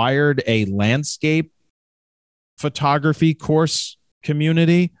acquired a landscape photography course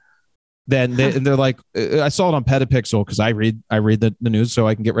community. Then they're like, I saw it on Petapixel because I read the news so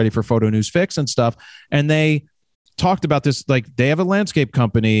I can get ready for Photo News Fix and stuff. And they talked about this, like they have a landscape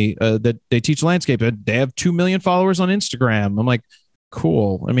company that they teach landscape. They have 2 million followers on Instagram. I'm like,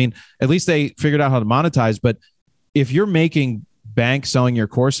 cool. I mean, at least they figured out how to monetize. But if you're making bank selling your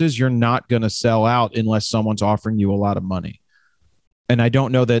courses, you're not going to sell out unless someone's offering you a lot of money. And I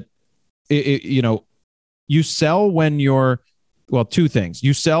don't know that, you sell when two things.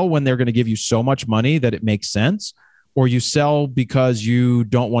 You sell when they're going to give you so much money that it makes sense, or you sell because you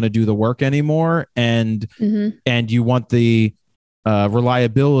don't want to do the work anymore and you want the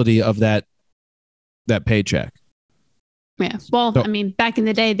reliability of that paycheck. Yeah. Well, I mean, back in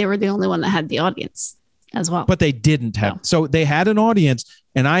the day, they were the only one that had the audience as well. But they didn't have. So they had an audience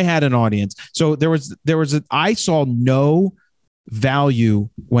and I had an audience. So I saw no value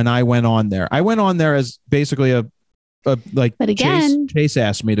when I went on there. I went on there as basically but again, Chase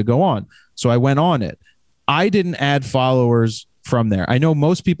asked me to go on. So I went on it. I didn't add followers from there. I know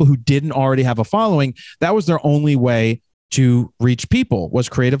most people who didn't already have a following, that was their only way to reach people was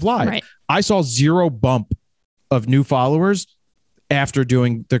Creative Live. Right. I saw zero bump of new followers after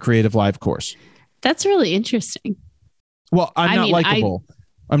doing the Creative Live course. That's really interesting. Well, I'm not likable.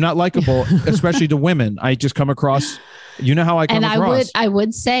 I'm not likable, especially to women. I just come across, how I come across. And I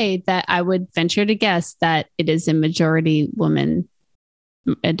would say that I would venture to guess that it is a majority woman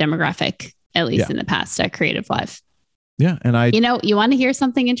demographic, at least in the past at Creative Live. Yeah. And you want to hear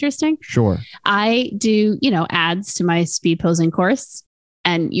something interesting? Sure. I do, ads to my speed posing course,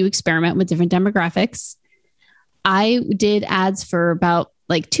 and you experiment with different demographics. I did ads for about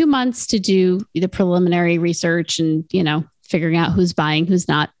 2 months to do the preliminary research and, figuring out who's buying, who's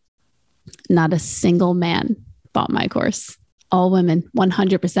not. Not a single man bought my course. All women,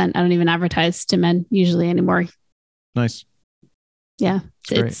 100%. I don't even advertise to men usually anymore. Nice. Yeah.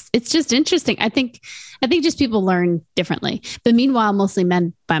 It's just interesting. I think just people learn differently, but meanwhile, mostly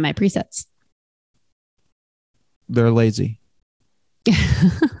men buy my presets. They're lazy.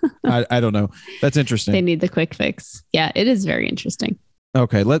 I don't know. That's interesting. They need the quick fix. Yeah, it is very interesting.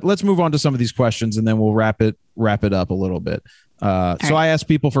 Okay, let's move on to some of these questions and then we'll wrap it up a little bit. So right. I asked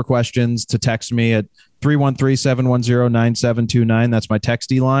people for questions to text me at 313-710-9729. That's my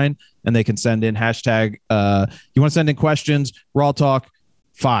texty line. And they can send in hashtag, you want to send in questions,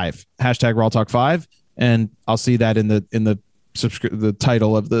 RAWtalk5, hashtag RAWtalk5. And I'll see that in the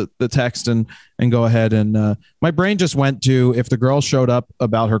title of the text and go ahead. And my brain just went to, if the girl showed up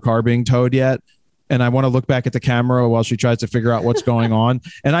about her car being towed yet, and I want to look back at the camera while she tries to figure out what's going on.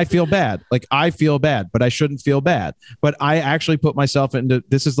 And I feel bad. Like I feel bad, but I shouldn't feel bad. But I actually put myself into,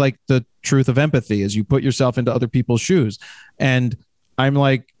 this is like the truth of empathy, is you put yourself into other people's shoes. And I'm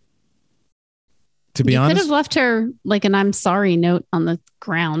like, to be honest, you could have left her like an "I'm sorry" note on the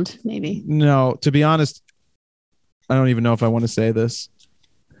ground, maybe. No, to be honest, I don't even know if I want to say this.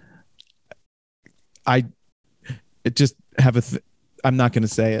 I'm not going to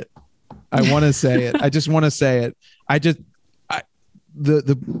say it. I want to say it. I just want to say it.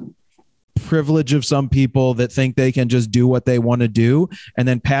 The privilege of some people that think they can just do what they want to do and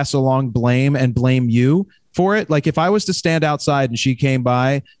then pass along blame and blame you for it. Like if I was to stand outside and she came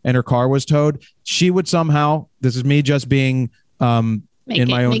by and her car was towed, she would somehow, this is me just being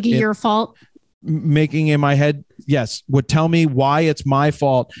making your fault. Making in my head, yes, would tell me why it's my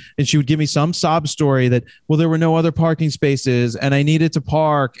fault. And she would give me some sob story that, well, there were no other parking spaces and I needed to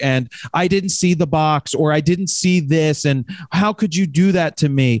park and I didn't see the box or I didn't see this. And how could you do that to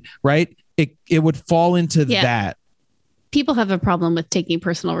me? Right. It would fall into that. People have a problem with taking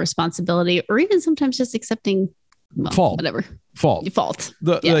personal responsibility or even sometimes just accepting fault, whatever fault.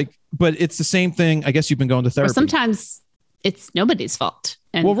 But it's the same thing. I guess you've been going to therapy. Or sometimes it's nobody's fault.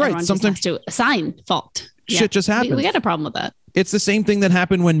 And well, right. Sometimes to assign fault. Shit just happens. We got a problem with that. It's the same thing that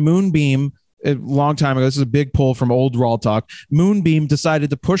happened when Moonbeam, a long time ago. This is a big pull from old RAWtalk. Moonbeam decided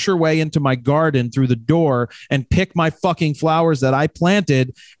to push her way into my garden through the door and pick my fucking flowers that I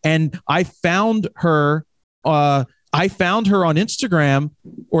planted. And I found her. I found her on Instagram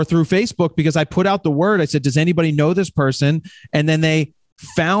or through Facebook because I put out the word. I said, "Does anybody know this person?" And then they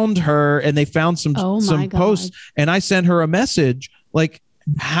found her and they found some posts. And I sent her a message like,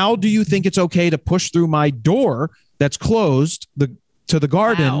 how do you think it's okay to push through my door that's closed to the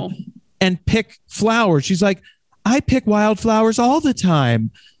garden and pick flowers? She's like, I pick wildflowers all the time.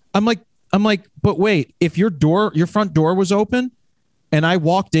 I'm like, but wait, if your front door was open and I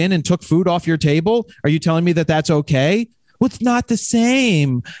walked in and took food off your table, are you telling me that that's okay? Well, it's not the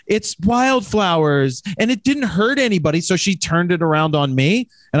same. It's wildflowers and it didn't hurt anybody. So she turned it around on me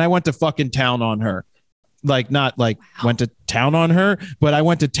and I went to fucking town on her. Went to town on her, but I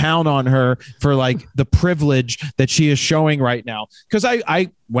went to town on her for like the privilege that she is showing right now. Cause I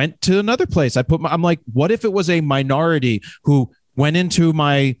went to another place. I'm like, what if it was a minority who went into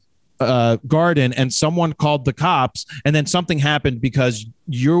my garden and someone called the cops and then something happened because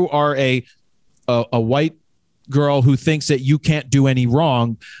you are a white girl who thinks that you can't do any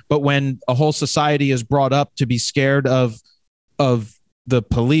wrong. But when a whole society is brought up to be scared of the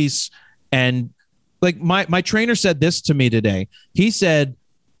police, and like my trainer said this to me today. He said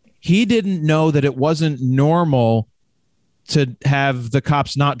he didn't know that it wasn't normal to have the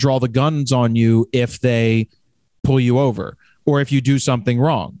cops not draw the guns on you if they pull you over or if you do something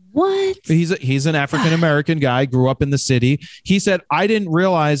wrong. What? He's an African-American guy, grew up in the city. He said, I didn't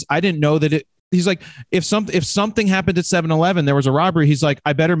know that he's like, if something happened at 7-Eleven, there was a robbery. He's like,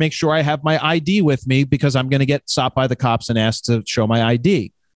 I better make sure I have my ID with me because I'm going to get stopped by the cops and asked to show my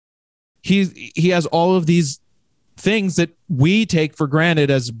ID. He has all of these things that we take for granted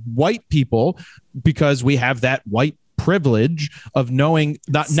as white people because we have that white privilege of knowing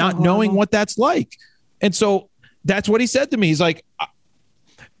not knowing what that's like. And so that's what he said to me. He's like,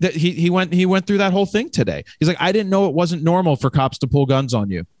 that he went through that whole thing today. He's like, I didn't know it wasn't normal for cops to pull guns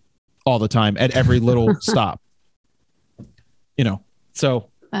on you all the time at every little stop. So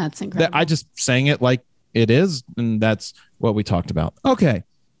that's incredible. I just saying it like it is. And that's what we talked about. Okay.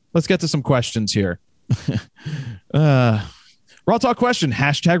 Let's get to some questions here. RAWtalk question,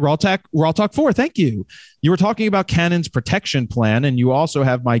 hashtag RAWtalk4. Thank you. You were talking about Canon's protection plan, and you also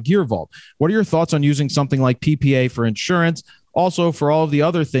have My Gear Vault. What are your thoughts on using something like PPA for insurance? Also, for all of the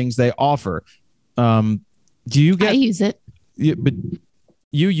other things they offer. I use it. But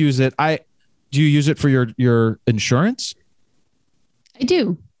you use it. Do you use it for your insurance? I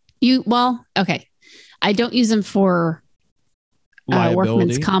do. Okay. I don't use them for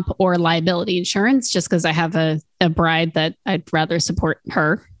workman's comp or liability insurance just because I have a bride that I'd rather support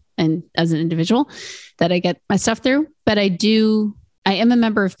her and as an individual that I get my stuff through. But I do I am a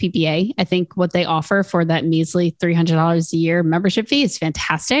member of PPA. I think what they offer for that measly $300 a year membership fee is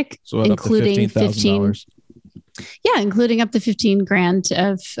fantastic, So including up to $15,000. including up to 15 grand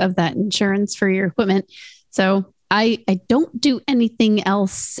of that insurance for your equipment. So I don't do anything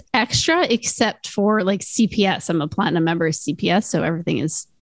else extra except for like CPS. I'm a platinum member of CPS, so everything is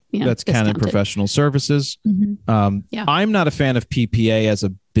that's Canon Professional Services. I'm not a fan of PPA as a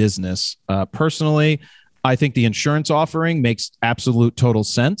business. Personally, I think the insurance offering makes absolute total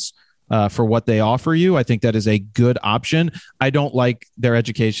sense for what they offer you. I think that is a good option. I don't like their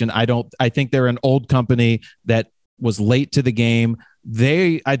education. I think they're an old company that was late to the game.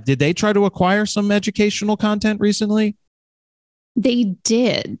 Did they try to acquire some educational content recently? They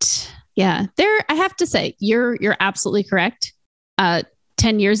did. Yeah. I have to say, you're absolutely correct.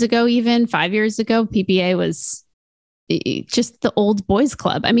 10 years ago, even 5 years ago, PPA was just the old boys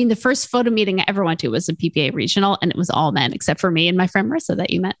club. I mean, the first photo meeting I ever went to was a PPA regional, and it was all men except for me and my friend Marissa that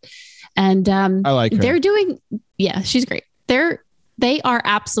you met. And I like her. They're doing, she's great. They are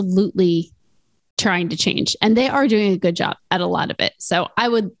absolutely trying to change, and they are doing a good job at a lot of it. So I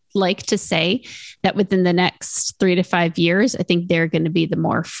would like to say that within the next 3 to 5 years, I think they're going to be the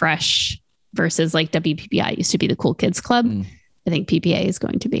more fresh versus like WPPI used to be the cool kids club. I think PPA is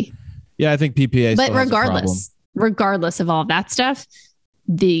going to be. Yeah, I think PPA. But regardless of all of that stuff,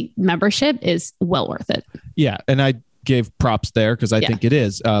 the membership is well worth it. Yeah, and I gave props there because I think it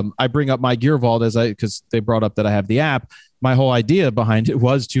is. I bring up my Gear Vault because they brought up that I have the app. My whole idea behind it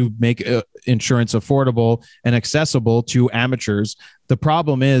was to make insurance affordable and accessible to amateurs. The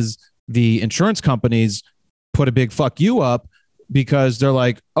problem is the insurance companies put a big fuck you up because they're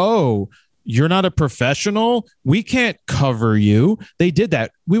like, oh, you're not a professional. We can't cover you. They did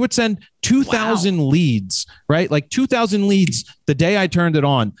that. We would send 2,000 leads, right? Like 2,000 leads the day I turned it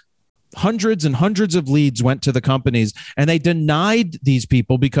on. Hundreds and hundreds of leads went to the companies, and they denied these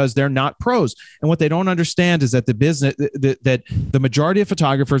people because they're not pros. And what they don't understand is that that the majority of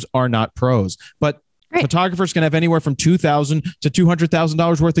photographers are not pros, but photographers can have anywhere from $2,000 to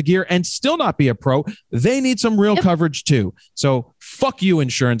 $200,000 worth of gear and still not be a pro. They need some real coverage too. So fuck you,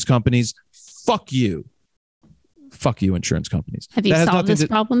 insurance companies. Fuck you. Fuck you, insurance companies. Have you solved this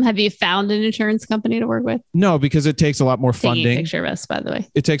problem? Have you found an insurance company to work with? No, because it takes a lot more funding. Taking a picture of us, by the way.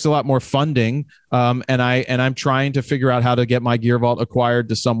 It takes a lot more funding. And I'm trying to figure out how to get my Gear Vault acquired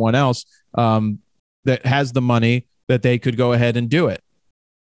to someone else that has the money that they could go ahead and do it.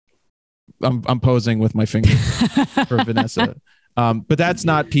 I'm posing with my finger for Vanessa. But that's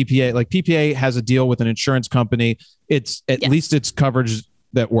not PPA. Like PPA has a deal with an insurance company. It's at least it's coverage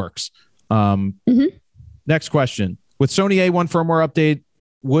that works. Next question. With Sony A1 firmware update,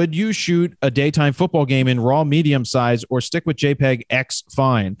 would you shoot a daytime football game in RAW medium size or stick with JPEG X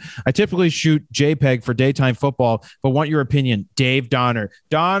fine? I typically shoot JPEG for daytime football, but want your opinion. Dave Donner.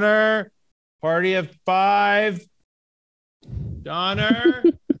 Donner, party of 5. Donner,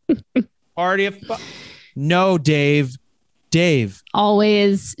 party of 5. No, Dave.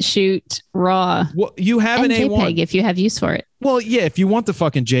 Always shoot RAW. Well, you have an JPEG A1 if you have use for it. Well, yeah, if you want the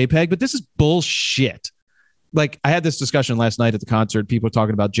fucking JPEG, but this is bullshit. Like I had this discussion last night at the concert, people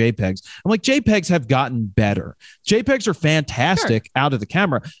talking about JPEGs. I'm like, JPEGs have gotten better. JPEGs are fantastic out of the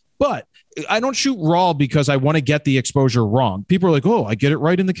camera, but I don't shoot RAW because I want to get the exposure wrong. People are like, oh, I get it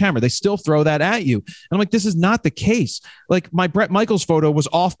right in the camera. They still throw that at you. And I'm like, this is not the case. Like my Bret Michaels photo was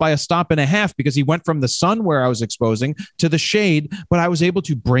off by a stop and a half because he went from the sun where I was exposing to the shade, but I was able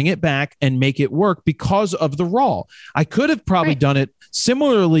to bring it back and make it work because of the RAW. I could have probably done it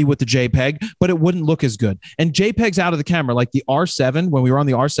similarly with the JPEG, but it wouldn't look as good. And JPEGs out of the camera, like the R7, when we were on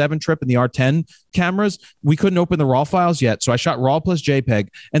the R7 trip and the R10 cameras, we couldn't open the RAW files yet. So I shot RAW plus JPEG,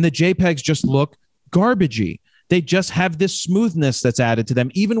 and the JPEGs just look garbagey. They just have this smoothness that's added to them,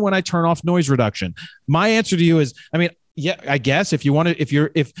 even when I turn off noise reduction. My answer to you is, I mean, yeah, I guess if you want to, if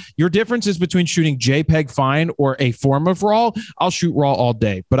your difference is between shooting JPEG fine or a form of RAW, I'll shoot RAW all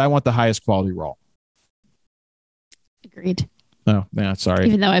day, but I want the highest quality RAW. Agreed. Oh, yeah, sorry.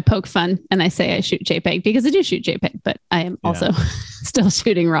 Even though I poke fun and I say I shoot JPEG because I do shoot JPEG, but I am also still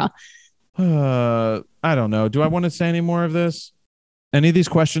shooting RAW. I don't know. Do I want to say any more of this? Any of these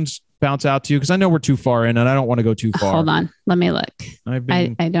questions bounce out to you? Because I know we're too far in and I don't want to go too far. Hold on. Let me look.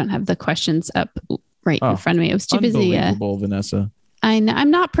 I don't have the questions up right in front of me. I was too busy. Unbelievable, Vanessa. I'm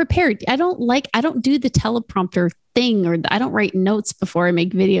not prepared. I don't do the teleprompter thing, or I don't write notes before I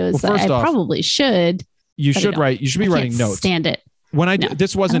make videos. Well, I probably should. You should write. You should be writing notes. Stand it. When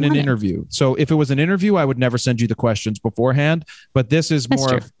this wasn't an interview. So if it was an interview, I would never send you the questions beforehand. But this is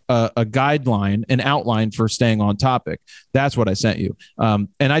more of a guideline, an outline for staying on topic. That's what I sent you. And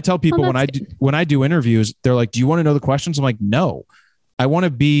I tell people when I do interviews, they're like, "Do you want to know the questions?" I'm like, "No." I want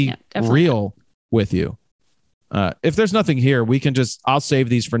to be real with you. If there's nothing here, I'll save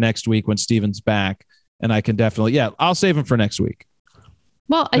these for next week when Steven's back, and I can definitely, I'll save them for next week.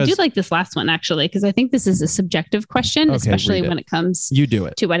 Well, I do like this last one, actually, because I think this is a subjective question, especially when it comes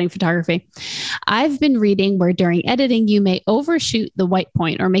to wedding photography. I've been reading where during editing, you may overshoot the white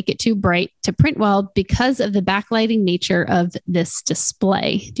point or make it too bright to print well because of the backlighting nature of this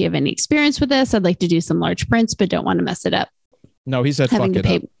display. Do you have any experience with this? I'd like to do some large prints, but don't want to mess it up. No, he said fuck it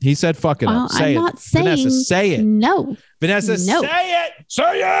up. He said fuck it up. Say I'm it. Not saying Vanessa, say it. No. Vanessa, say it.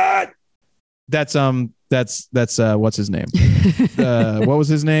 Say it. That's what's his name? What was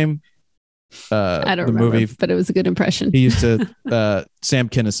his name? I don't remember, but it was a good impression. He used to Sam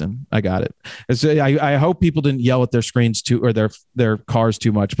Kinison. I got it. I hope people didn't yell at their screens or their cars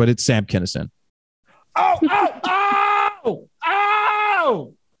too much, but it's Sam Kinison. Oh!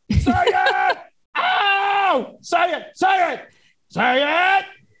 Say it! Oh! Say it! Say it! Say it!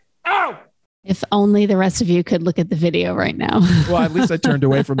 Oh! If only the rest of you could look at the video right now. Well, at least I turned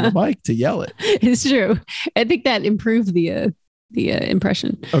away from the mic to yell it. It's true. I think that improved the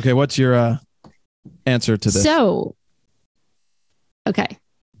impression. Okay, what's your answer to this? So, okay,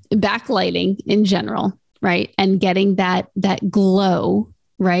 backlighting in general, right, and getting that glow,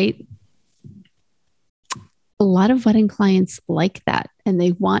 right. A lot of wedding clients like that, and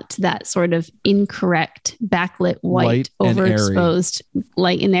they want that sort of incorrect backlit white overexposed,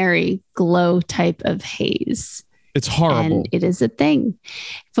 light and airy glow type of haze. It's horrible. And it is a thing.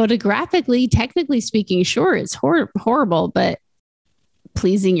 Photographically, technically speaking, sure, it's horrible, but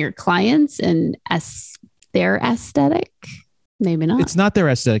pleasing your clients and their aesthetic, maybe not. It's not their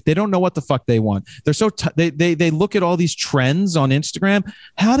aesthetic. They don't know what the fuck they want. They're so they look at all these trends on Instagram.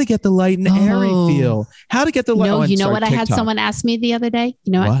 How to get the light and airy feel. How to get the light. No, you know what? TikTok. I had someone ask me the other day.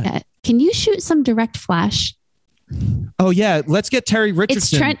 You know what? Can you shoot some direct flash? Oh yeah, let's get Terry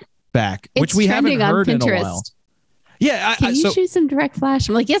Richardson back, which we haven't heard in a while. Yeah, can you shoot some direct flash?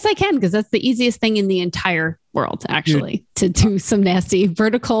 I'm like, yes, I can, because that's the easiest thing in the entire world, actually, to do some nasty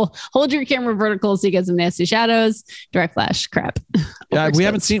vertical. Hold your camera vertical so you get some nasty shadows. Direct flash crap. Yeah, we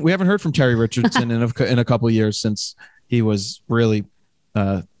haven't heard from Terry Richardson in a couple of years since he was really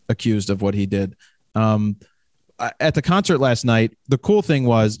accused of what he did. At the concert last night, the cool thing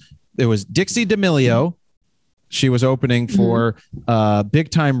was there was Dixie D'Amelio. She was opening for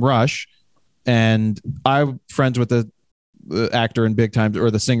Big Time Rush. And I'm friends with the actor in Big Time, or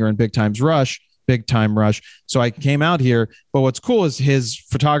the singer in Big Time Rush. So I came out here. But what's cool is his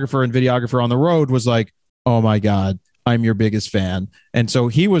photographer and videographer on the road was like, "Oh my God, I'm your biggest fan." And so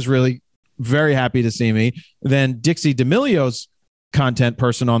he was really very happy to see me. Then Dixie D'Amelio's content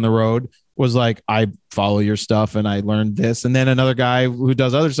person on the road was like, "I follow your stuff and I learned this." And then another guy who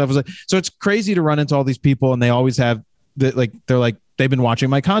does other stuff was like, so it's crazy to run into all these people, and they always have they're like, they've been watching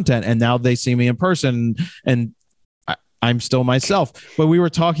my content and now they see me in person, and I'm still myself. But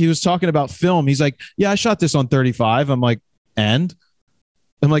he was talking about film. He's like, "Yeah, I shot this on 35. I'm like, and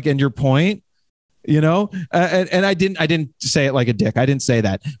your point, and I didn't say it like a dick. I didn't say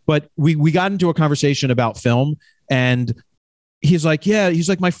that, but we got into a conversation about film, and he's like,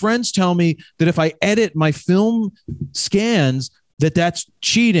 my friends tell me that if I edit my film scans, that's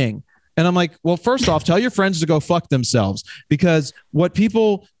cheating. And I'm like, well, first off, tell your friends to go fuck themselves, because what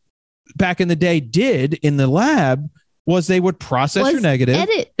people back in the day did in the lab was they would process your negative,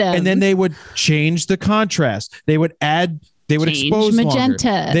 edit them, and then they would change the contrast. They would expose magenta.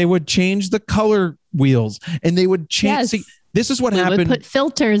 Longer. They would change the color wheels, and they would change. Yes. This is what happened. Would put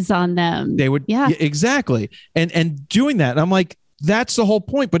filters on them. They would, yeah, exactly. And doing that, and I'm like, that's the whole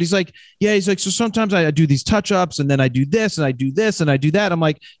point. But he's like, so sometimes I do these touch-ups, and then I do this and I do this and I do that. I'm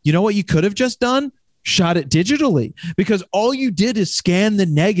like, you know what you could have just done? Shot it digitally, because all you did is scan the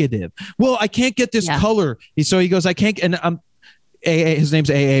negative. Well, I can't get this color. So he goes, I can't. And his name's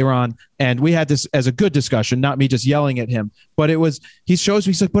Aaron. And we had this as a good discussion, not me just yelling at him, but he shows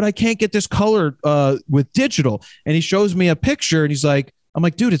me, he's like, but I can't get this color with digital. And he shows me a picture, and he's like, I'm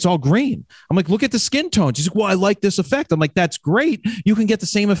like, dude, it's all green. I'm like, look at the skin tones. He's like, well, I like this effect. I'm like, that's great. You can get the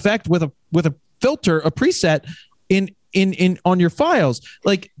same effect with a filter, a preset in on your files.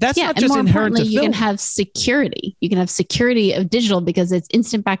 Like, that's not just inherent to film. You can have security. You can have security of digital because it's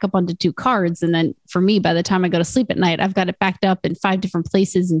instant backup onto 2 cards. And then for me, by the time I go to sleep at night, I've got it backed up in 5 different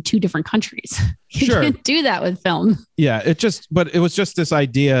places in 2 different countries. You can't do that with film. Yeah, but it was just this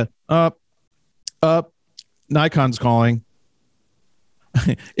idea. Nikon's calling.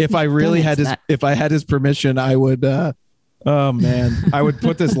 If I really if I had his permission, I would, oh man, I would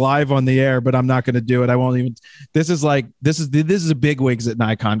put this live on the air, but I'm not going to do it. I won't even, this is a big wigs at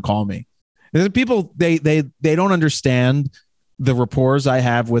Nikon call me. People, they don't understand the rapports I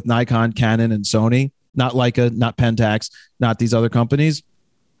have with Nikon, Canon, and Sony, not Leica, not Pentax, not these other companies,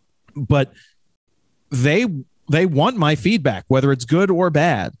 but they want my feedback, whether it's good or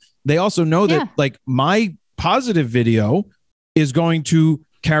bad. They also know that like my positive video is going to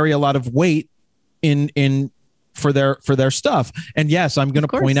carry a lot of weight in for their stuff. And yes, I'm going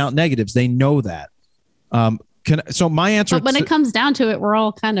to point out negatives. They know that. So my answer, but when it comes down to it, we're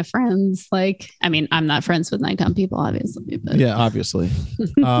all kind of friends. Like, I mean, I'm not friends with Nikon people, obviously. But. Yeah, obviously.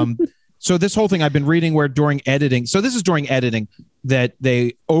 So this whole thing I've been reading where during editing, so this is during editing that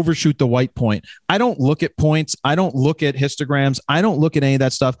they overshoot the white point. I don't look at points. I don't look at histograms. I don't look at any of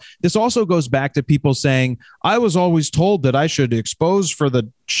that stuff. This also goes back to people saying, I was always told that I should expose for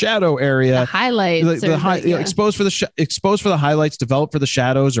the shadow area, the highlights, expose for the highlights, develop for the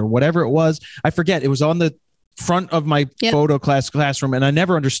shadows, or whatever it was. I forget. It was on the front of my photo classroom, and I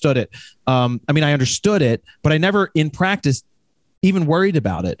never understood it. I mean, I understood it, but I never in practice even worried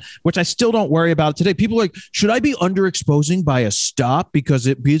about it, which I still don't worry about today. People are like, should I be underexposing by a stop because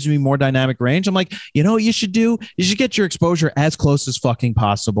it gives me more dynamic range? I'm like, you know what you should do? You should get your exposure as close as fucking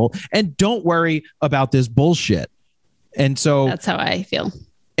possible and don't worry about this bullshit. And so that's how I feel.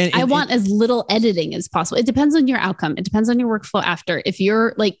 And I want as little editing as possible. It depends on your outcome. It depends on your workflow after. If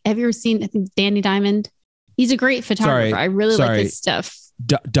you're like, have you ever seen, I think, Danny Diamond? He's a great photographer. I really like his stuff.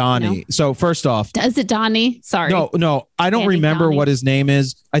 Donnie. You know? So first off, is it Donnie? Sorry. No, I don't remember what his name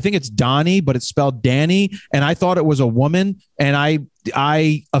is. I think it's Donnie, but it's spelled Danny. And I thought it was a woman. And I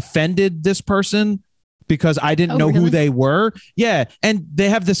offended this person because I didn't know who they were. Yeah. And they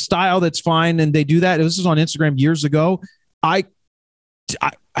have this style that's fine. And they do that. This was on Instagram years ago. How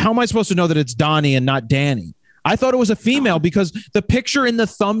am I supposed to know that it's Donnie and not Danny? I thought it was a female because the picture in the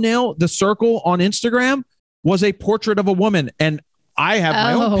thumbnail, the circle on Instagram, was a portrait of a woman. And I have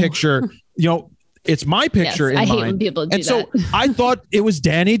my own picture, it's my picture in I mind. hate when people do and so I thought it was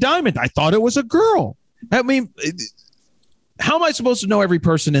Danny Diamond. I thought it was a girl. I mean, how am I supposed to know every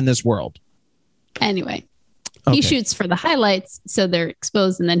person in this world? Anyway, he shoots for the highlights, so they're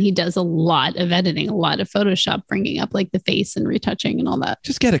exposed. And then he does a lot of editing, a lot of Photoshop, bringing up like the face and retouching and all that.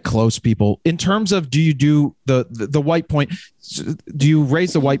 Just get it close, people. In terms of, do you do the white point? Do you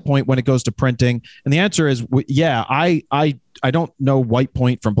raise the white point when it goes to printing? And the answer is, yeah, I don't know white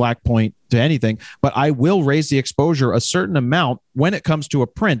point from black point to anything, but I will raise the exposure a certain amount when it comes to a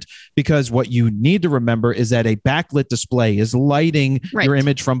print, because what you need to remember is that a backlit display is lighting your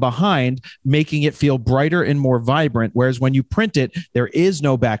image from behind, making it feel brighter and more vibrant. Whereas when you print it, there is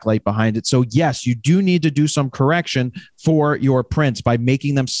no backlight behind it. So yes, you do need to do some correction for your prints by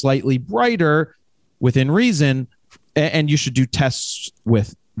making them slightly brighter within reason. And you should do tests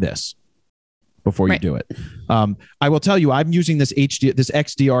with this before you do it. I will tell you, I'm using this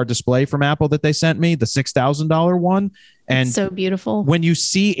XDR display from Apple that they sent me, the $6,000 one. And it's so beautiful. When you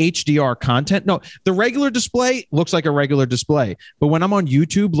see HDR content, the regular display looks like a regular display. But when I'm on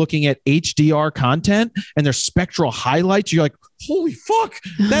YouTube looking at HDR content and there's spectral highlights, you're like, holy fuck,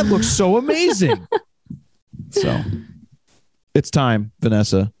 that looks so amazing. So it's time,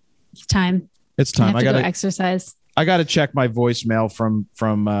 Vanessa. It's time. I gotta go exercise. I got to check my voicemail from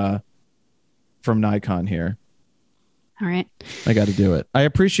Nikon here. All right. I got to do it. I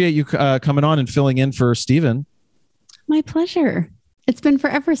appreciate you coming on and filling in for Steven. My pleasure. It's been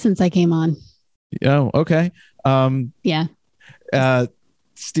forever since I came on. Oh, okay. Yeah.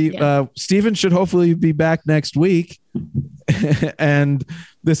 Steven should hopefully be back next week. And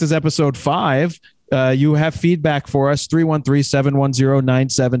this is episode 5. You have feedback for us,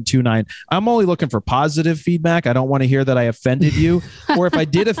 313-710-9729. I'm only looking for positive feedback. I don't want to hear that I offended you. Or if I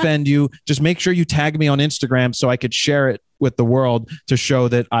did offend you, just make sure you tag me on Instagram so I could share it with the world to show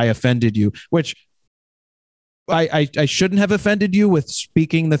that I offended you, which I shouldn't have offended you with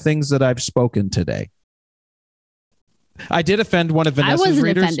speaking the things that I've spoken today. I did offend one of Vanessa's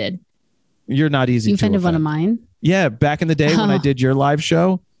readers. I wasn't offended. You're not easy to offend. You offended one of mine? Yeah, back in the day when I did your live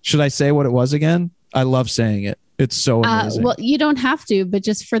show. Should I say what it was again? I love saying it. It's so amazing. Well, you don't have to, but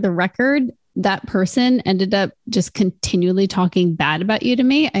just for the record, that person ended up just continually talking bad about you to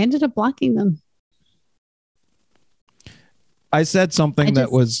me. I ended up blocking them. I said something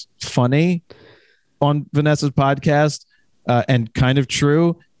that was funny on Vanessa's podcast and kind of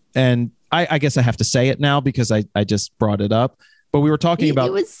true. And I guess I have to say it now because I just brought it up. But we were talking about...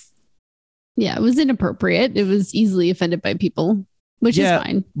 It was inappropriate. It was easily offended by people. Which is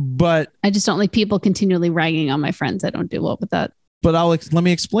fine. But I just don't like people continually ragging on my friends. I don't do well with that. But let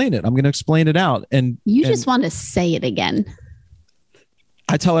me explain it. I'm going to explain it out. And you just want to say it again.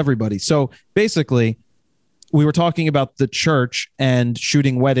 I tell everybody. So basically, we were talking about the church and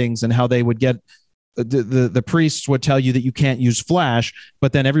shooting weddings and how they would get the priests would tell you that you can't use flash,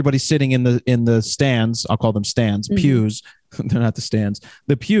 but then everybody sitting in the stands, I'll call them stands, pews, they're not the stands,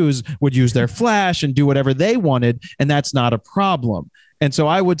 the pews would use their flash and do whatever they wanted, and that's not a problem. And so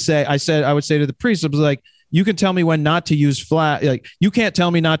I would say to the priest, I was like, you can tell me when not to use flash. Like, you can't tell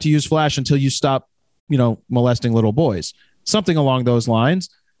me not to use flash until you stop, molesting little boys, something along those lines.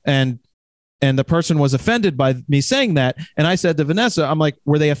 And the person was offended by me saying that. And I said to Vanessa, I'm like,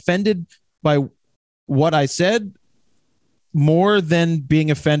 were they offended by what I said more than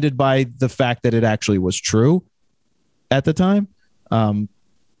being offended by the fact that it actually was true at the time?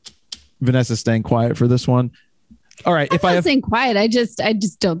 Vanessa's staying quiet for this one. All right. I'm not saying quiet. I just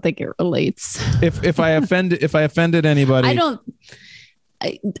don't think it relates. If I offended anybody, I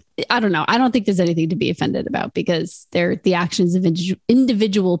don't know. I don't think there's anything to be offended about, because they're the actions of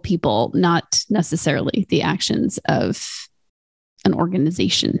individual people, not necessarily the actions of an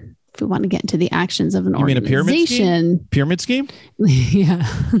organization. If we want to get into the actions of an organization. You mean a pyramid scheme? Yeah.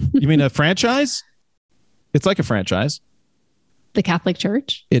 You mean a franchise? It's like a franchise. The Catholic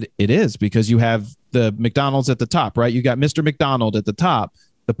Church? It is, because you have the McDonald's at the top, right? You got Mr. McDonald at the top,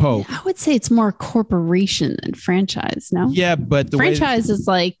 the Pope. I would say it's more corporation than franchise, no? Yeah, but the franchise is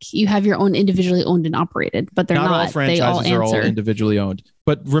like you have your own individually owned and operated, but they're not. All franchises are all individually owned.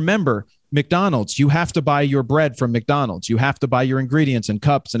 But remember, McDonald's, you have to buy your bread from McDonald's. You have to buy your ingredients and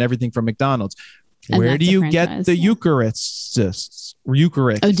cups and everything from McDonald's. Where do you get the Eucharists?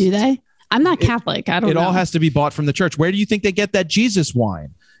 Oh, do they? I'm not Catholic. I don't know. It all has to be bought from the church. Where do you think they get that Jesus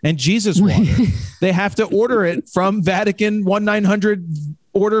wine and Jesus water? They have to order it from Vatican 1-900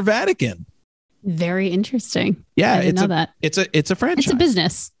 order Vatican. Very interesting. Yeah, I didn't know that. It's a franchise. It's a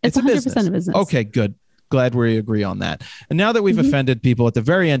business. It's 100% a business. Okay, good. Glad we agree on that. And now that we've offended people at the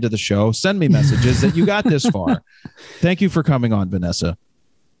very end of the show, send me messages that you got this far. Thank you for coming on, Vanessa.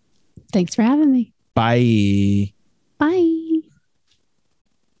 Thanks for having me. Bye. Bye.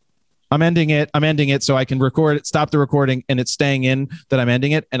 I'm ending it so I can record it, stop the recording, and it's staying in that I'm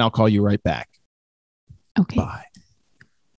ending it, and I'll call you right back. Okay. Bye.